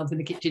talking to ourselves in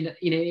the kitchen,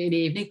 you know, in the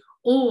evening,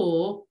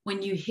 or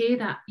when you hear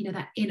that, you know,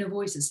 that inner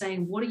voice that's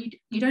saying, what are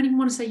you don't even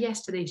want to say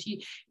yes to this, you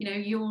know,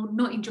 you're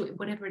not enjoying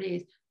whatever it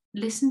is.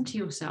 Listen to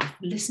yourself.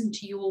 Listen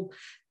to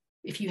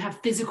if you have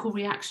physical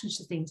reactions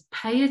to things,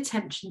 pay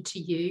attention to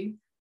you.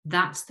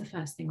 That's the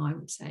first thing I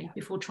would say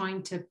before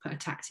trying to put a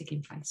tactic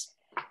in place.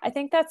 I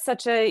think that's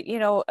such a, you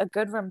know, a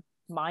good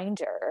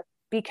reminder,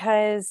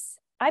 because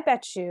I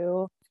bet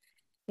you,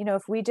 you know,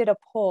 if we did a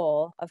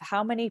poll of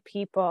how many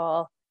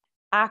people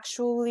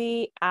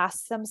actually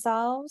ask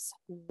themselves,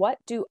 what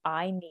do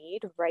I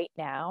need right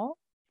now?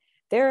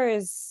 There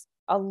is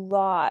a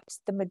lot,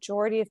 the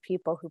majority of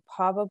people who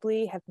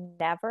probably have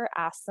never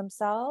asked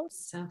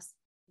themselves,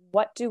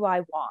 what do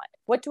I want?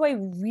 What do I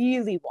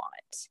really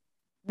want?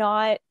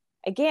 Not,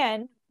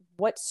 again,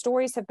 what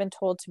stories have been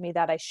told to me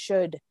that I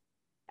should.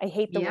 I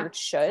hate the word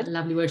should. I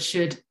love the word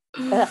should.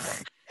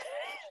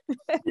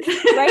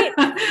 Right?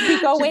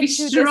 We go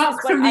into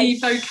struck from the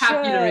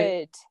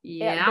vocabulary.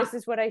 This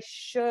is what I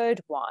should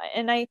want.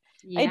 And I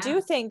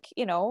do think,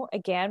 you know,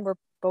 again, we're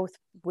both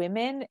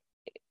women.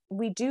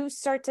 We do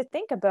start to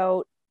think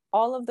about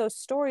all of those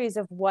stories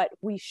of what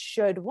we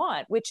should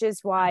want, which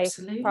is why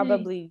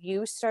probably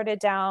you started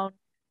down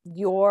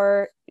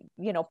your,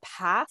 you know,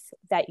 path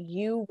that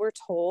you were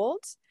told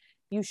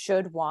you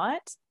should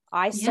want.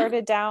 I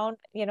started down,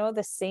 you know,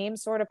 the same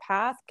sort of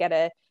path,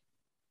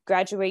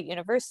 graduate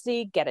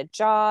university, get a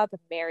job,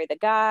 marry the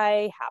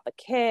guy, have a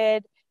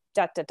kid,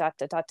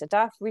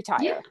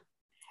 retire.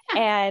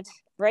 And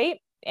right.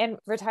 And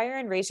retire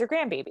and raise your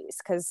grandbabies.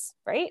 Cause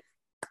right.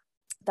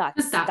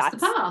 That's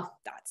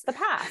the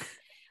path.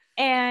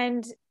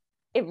 And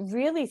it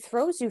really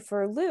throws you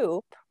for a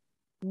loop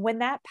when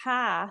that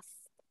path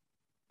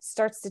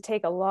starts to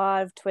take a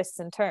lot of twists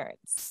and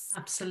turns.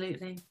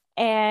 Absolutely.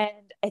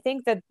 And I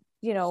think that,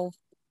 you know,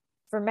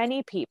 for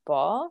many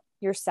people,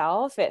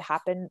 yourself, it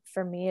happened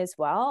for me as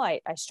well. I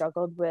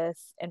struggled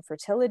with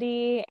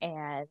infertility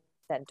and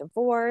then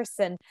divorce.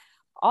 And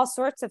all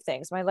sorts of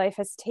things. My life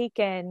has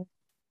taken,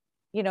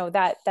 you know,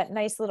 that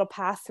nice little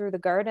path through the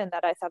garden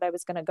that I thought I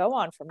was going to go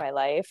on for my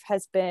life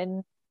has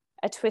been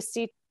a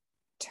twisty,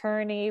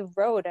 turny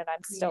road, and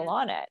I'm still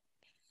on it.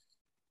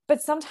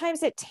 But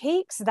sometimes it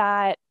takes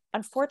that,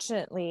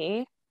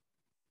 unfortunately,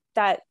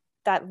 that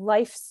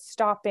life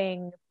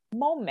stopping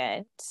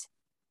moment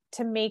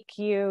to make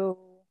you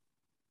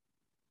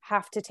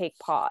have to take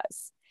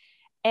pause.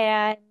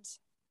 And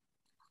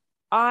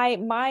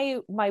my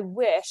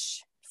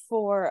wish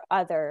for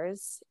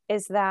others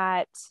is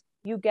that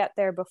you get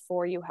there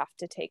before you have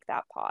to take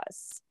that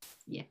pause.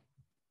 Yeah.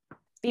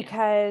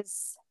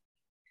 Because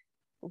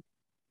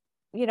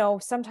you know,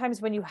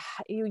 sometimes when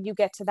you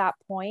get to that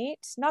point,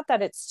 not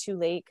that it's too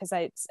late, because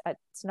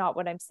it's not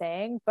what I'm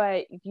saying,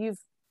 but you've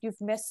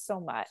missed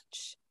so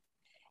much.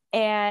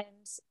 And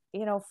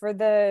you know, for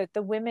the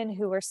women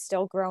who are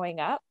still growing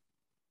up,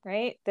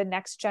 right, the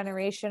next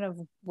generation of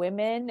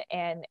women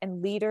and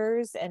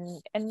leaders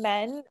and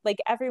men, like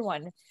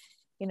everyone,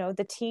 you know,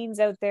 the teens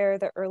out there,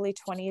 the early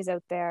 20s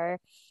out there,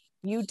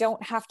 you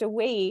don't have to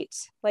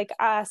wait like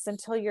us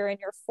until you're in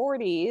your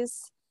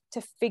 40s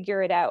to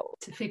figure it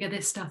out, to figure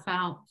this stuff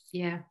out.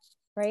 Yeah,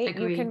 right.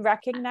 Agreed. You can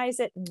recognize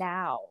it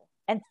now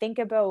and think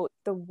about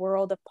the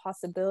world of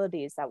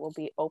possibilities that will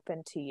be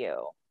open to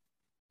you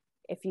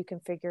if you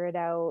can figure it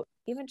out.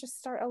 Even just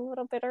start a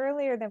little bit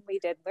earlier than we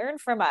did. Learn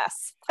from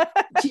us.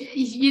 do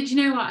you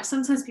know what,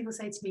 sometimes people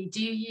say to me,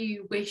 do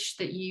you wish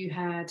that you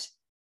had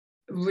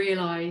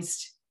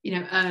realized, you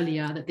know,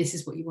 earlier that this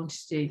is what you wanted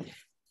to do?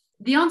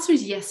 The answer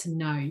is yes and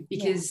no,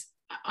 because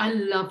I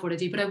love what I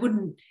do, but I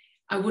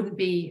wouldn't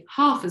be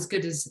half as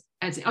good as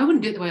I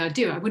wouldn't do it the way I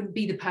do. I wouldn't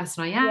be the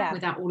person I am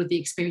without all of the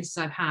experiences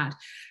I've had.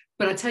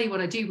 But I tell you what,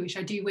 I do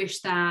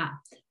wish that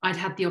I'd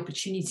had the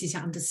opportunity to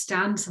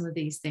understand some of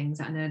these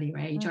things at an earlier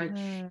age.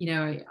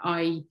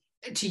 I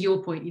to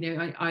your point, you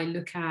know, I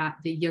look at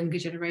the younger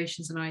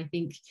generations and I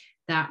think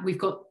that we've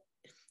got,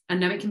 I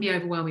know it can be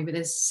overwhelming, but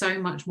there's so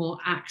much more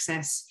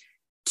access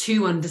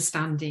to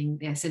understanding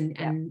this.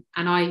 And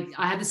I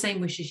have the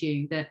same wish as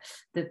you,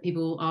 that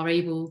people are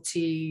able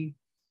to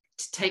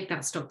take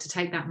that stock, to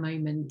take that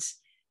moment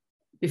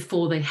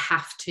before they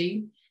have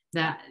to,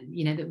 that,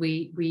 you know, that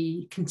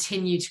we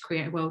continue to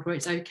create a world where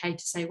it's okay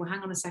to say, well, hang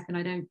on a second,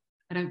 I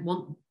don't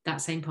want that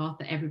same path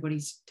that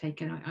everybody's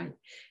taken. I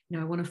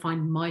want to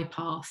find my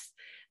path.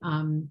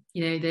 You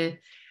know,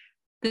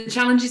 the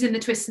challenges and the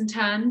twists and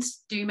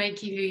turns do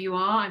make you who you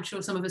are. I'm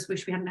sure some of us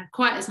wish we hadn't had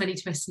quite as many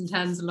twists and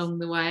turns along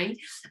the way,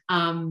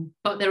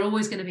 but they're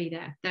always going to be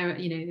there.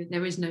 You know,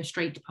 there is no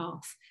straight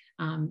path.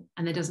 And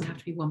there doesn't have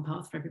to be one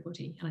path for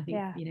everybody. And I think,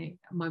 you know,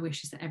 my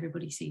wish is that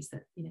everybody sees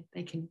that, you know,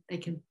 they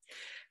can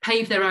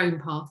pave their own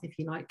path, if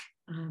you like.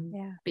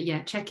 But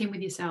yeah, check in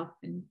with yourself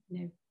and, you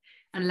know,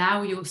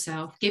 allow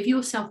yourself, give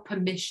yourself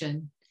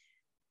permission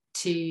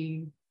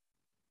to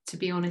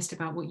be honest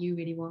about what you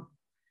really want.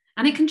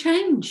 And it can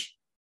change.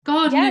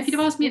 God, you know, if you'd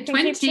have asked me at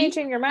 20, keep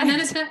changing your mind.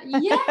 And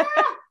then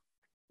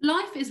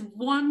life is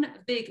one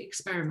big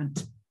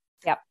experiment.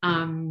 Yep.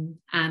 And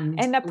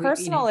a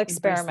personal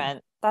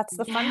experiment. That's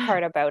the fun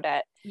part about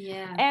it.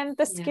 Yeah. And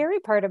the scary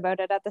part about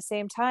it at the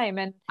same time.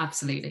 And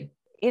absolutely,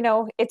 you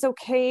know, it's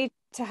okay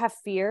to have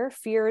fear.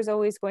 Fear is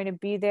always going to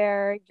be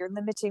there. Your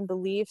limiting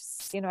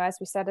beliefs, you know, as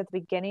we said at the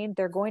beginning,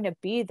 they're going to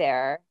be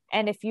there.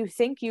 And if you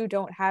think you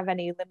don't have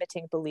any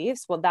limiting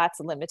beliefs, well, that's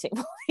a limiting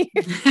belief.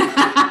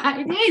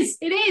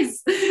 It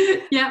is.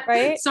 Yeah.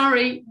 Right.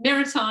 Sorry,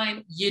 mirror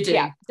time. You do.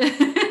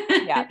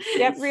 Yeah.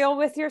 Get real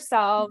with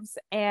yourselves.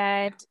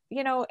 And,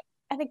 you know,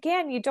 and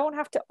again, you don't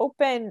have to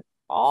open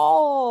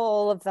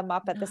all of them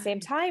up at the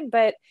same time,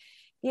 but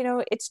you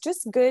know, it's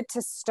just good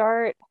to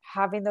start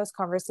having those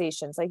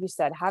conversations. Like you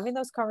said, having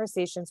those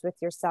conversations with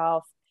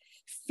yourself,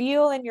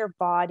 feel in your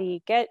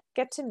body, get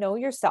to know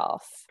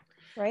yourself,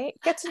 right?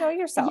 Get to know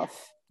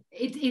yourself.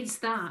 It's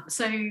that.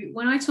 So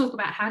when I talk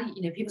about how do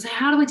you know, people say,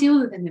 how do I deal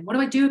with them? What do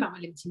I do about my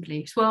limiting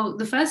beliefs? Well,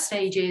 the first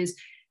stage is,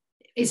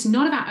 it's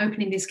not about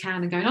opening this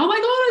can and going, oh my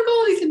God, I've got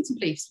all these limiting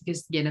beliefs,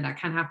 because, you know, that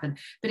can happen.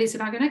 But it's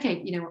about going, okay,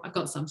 you know, I've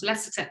got some, so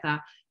let's accept that.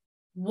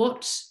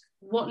 What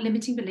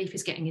limiting belief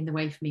is getting in the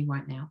way for me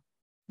right now?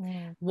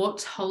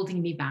 What's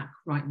holding me back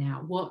right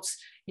now? What's,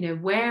 you know,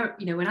 where,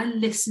 you know, when I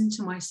listen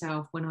to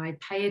myself, when I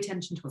pay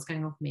attention to what's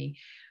going on for me,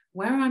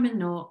 where am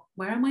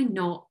I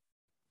not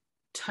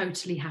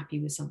totally happy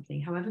with something,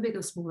 however big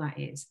or small that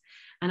is?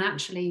 And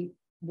actually,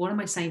 what am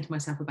I saying to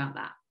myself about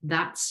that?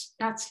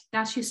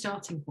 That's your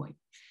starting point.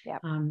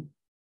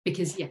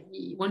 Because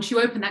once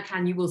you open that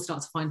can, you will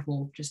start to find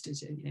more, just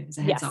as, you know, as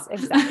a heads up.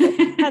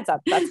 Exactly. Heads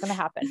up, that's going to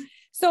happen.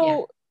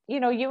 So you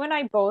know, you and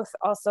I both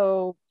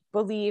also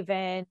believe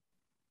in,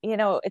 you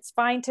know, it's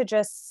fine to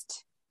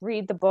just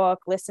read the book,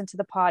 listen to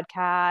the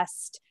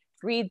podcast,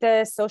 read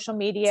the social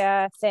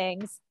media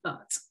things,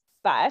 but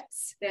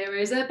there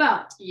is a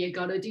but. You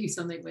got to do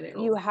something with it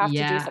all. You have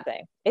to do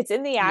something. It's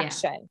in the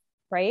action,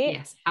 right?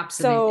 Yes,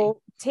 absolutely.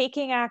 So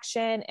taking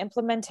action,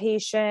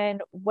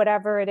 implementation,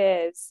 whatever it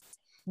is,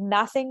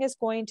 nothing is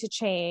going to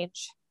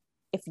change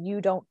if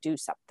you don't do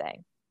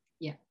something.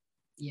 Yeah.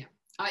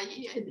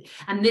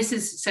 And this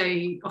is so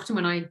often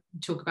when I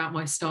talk about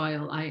my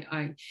style,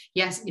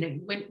 yes,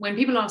 when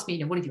people ask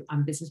me, what do you do?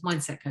 I'm a business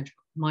mindset coach.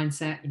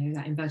 Mindset,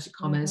 that inverted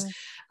commas.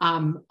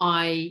 I'm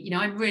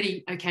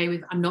really okay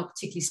with, I'm not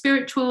particularly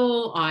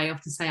spiritual. I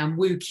often say I'm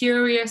woo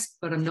curious,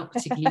 but I'm not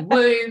particularly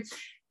woo.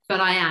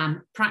 But I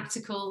am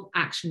practical,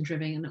 action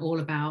driven, and all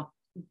about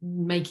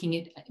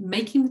making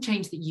the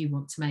change that you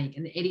want to make.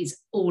 And it is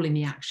all in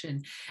the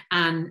action.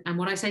 And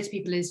what I say to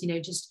people is,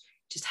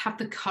 just have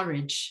the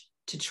courage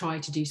to try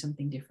to do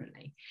something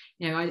differently.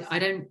 I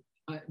don't,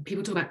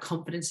 people talk about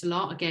confidence a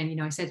lot. Again,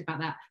 I said about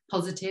that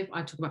positive,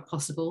 I talk about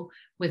possible.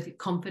 With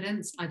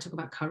confidence, I talk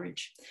about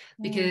courage,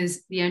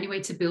 because the only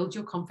way to build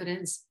your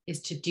confidence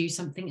is to do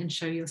something and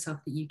show yourself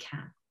that you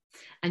can.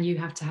 And you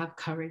have to have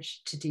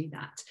courage to do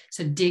that.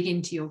 So dig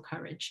into your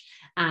courage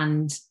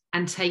and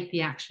take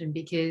the action,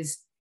 because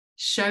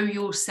show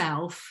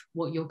yourself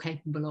what you're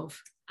capable of.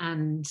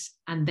 And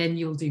then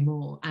you'll do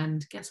more.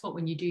 And guess what?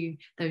 When you do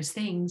those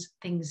things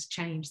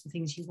change, the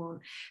things you want.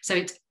 So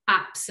it's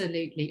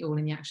absolutely all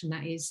in the action.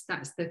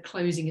 That's the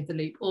closing of the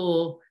loop,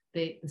 or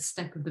the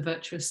step of the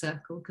virtuous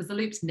circle, because the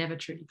loop's never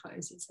truly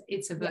closes.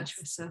 It's a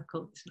virtuous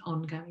circle. It's an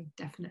ongoing,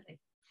 definitely.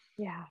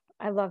 Yeah,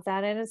 I love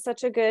that. And it's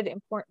such a good,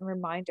 important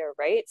reminder,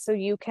 right? So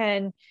you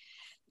can,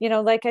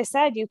 like I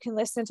said, you can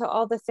listen to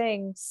all the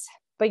things,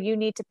 but you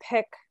need to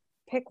pick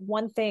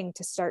one thing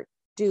to start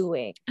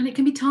doing. And it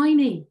can be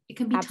tiny. It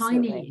can be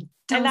Absolutely.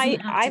 tiny.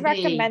 And I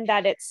recommend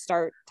that it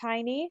start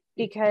tiny,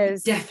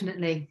 because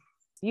definitely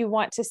you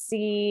want to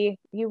see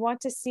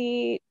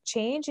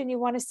change, and you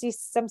want to see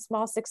some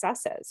small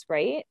successes,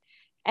 right?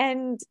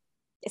 And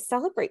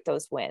celebrate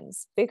those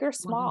wins, big or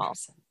small.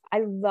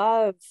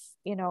 100%.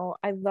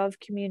 I love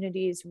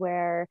communities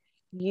where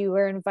you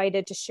are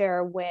invited to share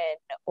a win,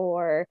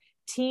 or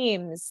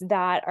teams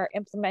that are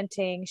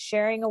implementing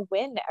sharing a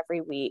win every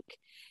week.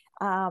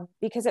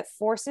 Because it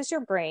forces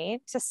your brain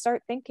to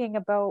start thinking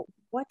about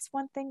what's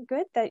one thing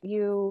good that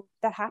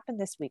happened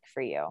this week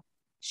for you.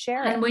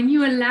 Share it. And when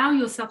you allow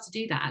yourself to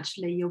do that,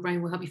 actually, your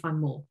brain will help you find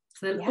more.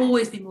 So there'll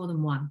always be more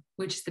than one,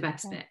 which is the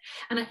best bit.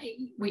 And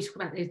we talk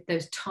about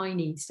those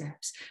tiny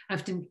steps.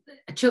 Often,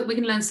 we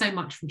can learn so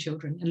much from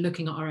children and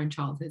looking at our own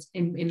childhoods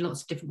in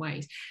lots of different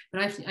ways.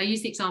 But I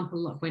use the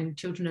example of when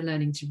children are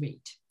learning to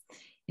read.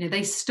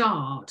 They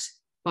start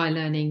by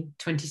learning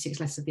 26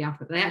 letters of the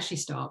alphabet. They actually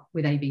start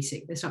with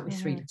ABC. They start with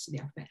 3 letters of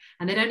the alphabet,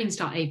 and they don't even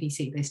start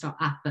ABC. They start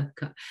alphabet.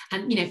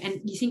 And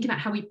and you think about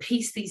how we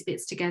piece these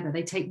bits together.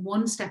 They take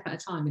one step at a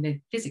time.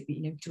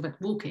 Physically, talk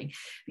about walking.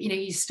 But,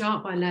 you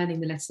start by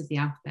learning the letters of the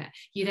alphabet.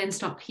 You then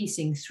start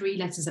piecing 3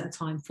 letters at a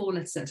time, 4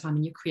 letters at a time,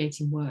 and you're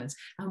creating words.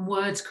 And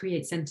words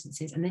create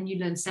sentences. And then you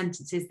learn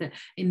sentences that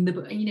in the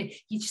book.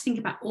 You just think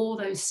about all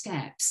those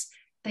steps.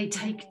 They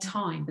take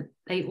time, but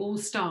they all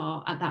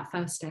start at that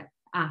first step.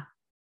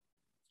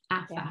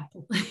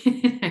 Apple.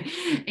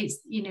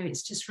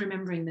 It's just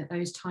remembering that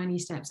those tiny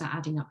steps are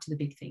adding up to the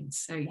big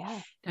things. So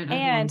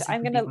and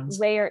I'm going to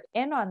layer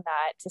in on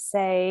that to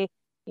say,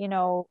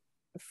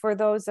 for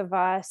those of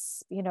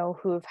us,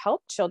 who've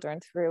helped children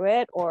through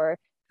it, or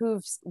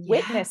who've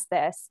witnessed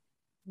this,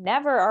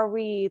 never are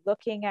we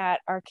looking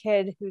at our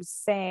kid who's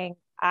saying,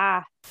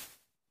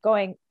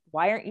 going,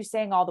 why aren't you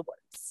saying all the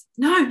words?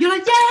 No, you're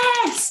like,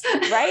 yes,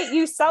 right?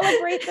 You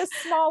celebrate the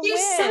small win. You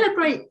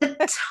celebrate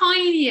the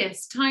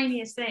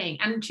tiniest thing.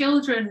 And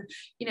children,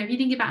 if you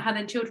think about how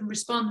then children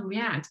respond and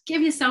react,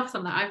 give yourself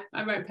something.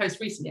 I wrote a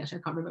post recently, actually,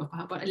 I can't remember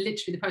how, but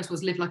literally the post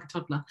was live like a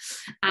toddler.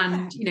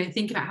 And,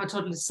 think about how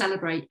toddlers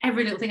celebrate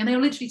every little thing. And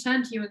they'll literally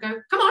turn to you and go,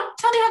 come on,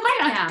 tell me how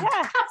great I am.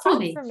 Yeah,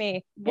 clap for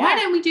me. Why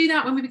don't we do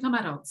that when we become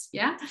adults?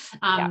 Yeah.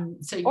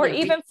 Or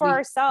even for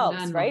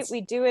ourselves, right?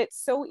 We do it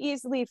so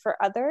easily for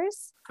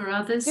others.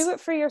 Do it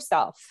for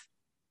yourself.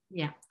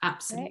 Yeah,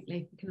 absolutely.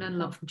 Right? We can learn a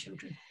lot from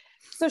children.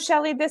 So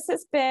Shelley, this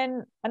has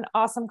been an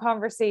awesome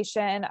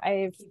conversation.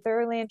 I've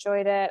thoroughly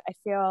enjoyed it. I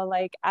feel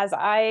like as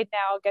I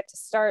now get to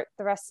start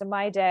the rest of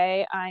my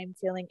day, I'm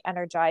feeling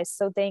energized.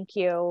 So thank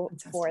you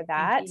for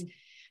that.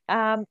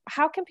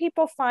 How can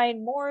people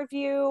find more of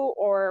you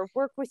or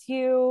work with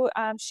you?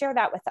 Share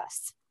that with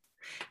us.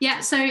 Yeah,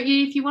 so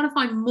if you want to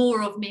find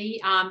more of me,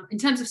 in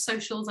terms of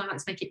socials, I like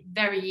to make it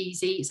very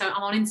easy. So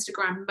I'm on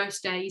Instagram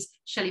most days,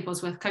 Shelley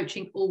Bosworth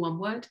Coaching, all one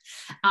word.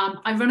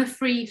 I run a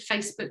free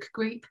Facebook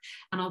group,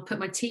 and I'll put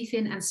my teeth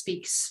in and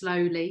speak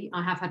slowly.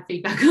 I have had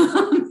feedback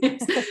on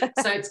this.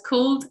 So it's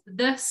called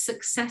The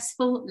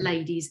Successful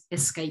Ladies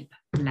Escape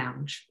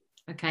Lounge.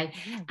 Okay.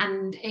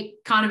 And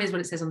it kind of is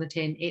what it says on the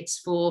tin. It's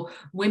for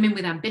women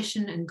with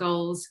ambition and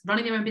goals,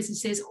 running their own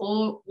businesses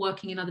or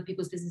working in other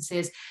people's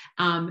businesses,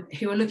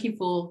 who are looking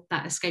for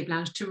that escape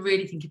lounge to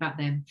really think about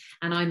them.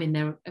 And I'm in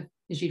there,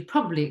 as you'd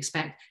probably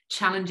expect,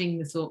 challenging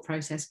the thought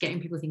process,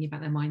 getting people thinking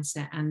about their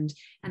mindset and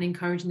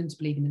encouraging them to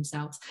believe in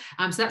themselves.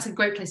 So that's a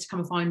great place to come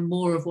and find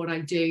more of what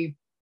I do.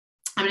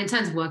 I mean, in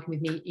terms of working with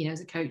me,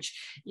 as a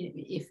coach,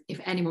 if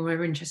anyone were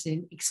ever interested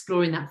in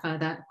exploring that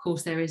further, of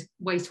course, there is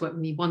ways to work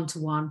with me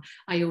one-to-one.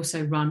 I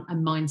also run a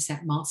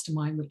mindset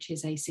mastermind, which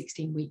is a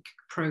 16-week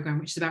program,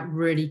 which is about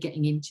really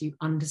getting into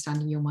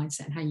understanding your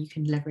mindset and how you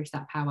can leverage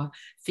that power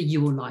for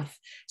your life.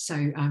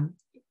 So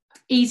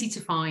easy to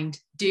find.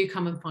 Do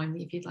come and find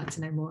me if you'd like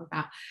to know more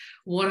about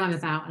what I'm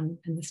about and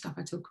the stuff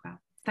I talk about.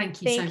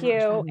 Thank you so much. Thank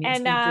you.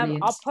 And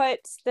I'll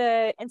put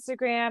the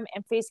Instagram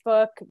and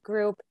Facebook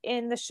group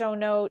in the show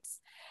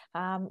notes.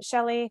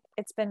 Shelley,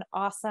 it's been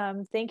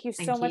awesome. Thank you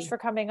so much for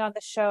coming on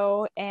the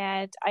show.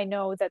 And I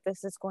know that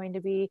this is going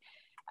to be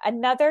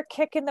another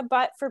kick in the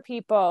butt for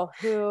people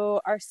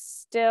who are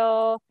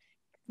still,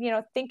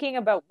 thinking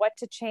about what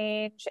to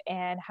change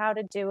and how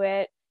to do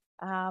it.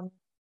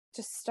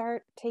 Just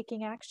start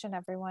taking action,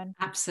 everyone.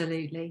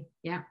 Absolutely.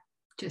 Yeah.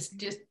 Just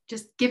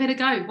give it a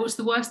go. What's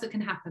the worst that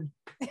can happen?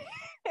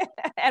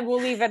 And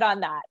we'll leave it on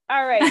that.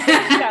 All right.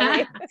 Thanks,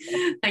 Shelley.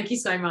 Thank you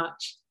so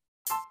much.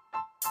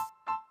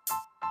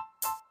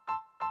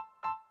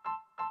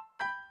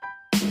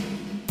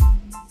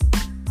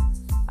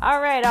 All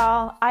right,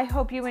 all. I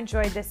hope you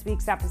enjoyed this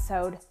week's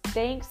episode.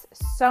 Thanks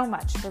so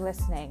much for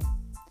listening.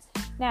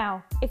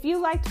 Now, if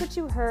you liked what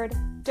you heard,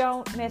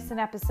 don't miss an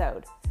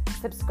episode.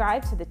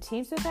 Subscribe to the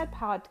Teams with Ed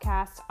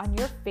podcast on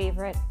your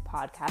favorite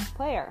podcast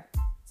player.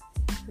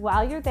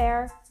 While you're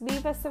there,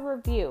 leave us a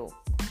review.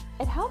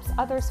 It helps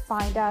others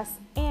find us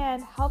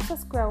and helps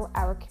us grow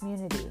our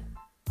community.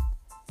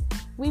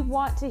 We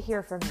want to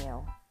hear from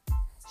you.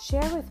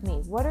 Share with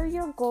me, what are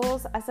your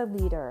goals as a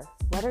leader?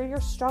 What are your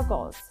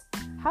struggles?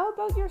 How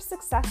about your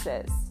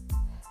successes?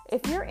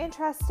 If you're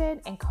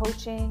interested in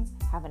coaching,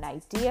 have an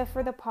idea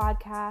for the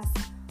podcast,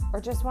 or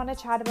just want to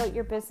chat about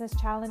your business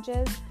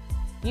challenges,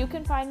 you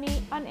can find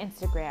me on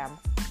Instagram,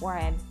 where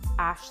I'm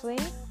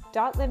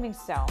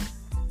Ashley.Livingstone.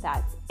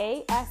 That's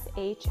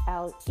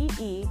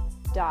ASHLEE.LIVINGSTONE.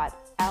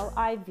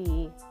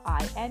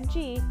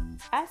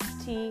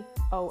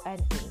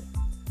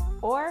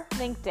 Or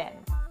LinkedIn.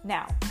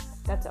 Now,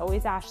 that's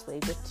always Ashley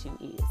with 2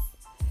 E's.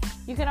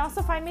 You can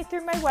also find me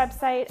through my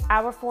website,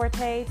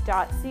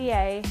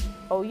 ourforte.ca,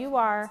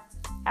 OURFORTE.ca.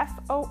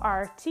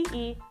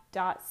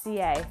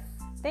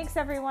 Thanks,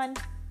 everyone.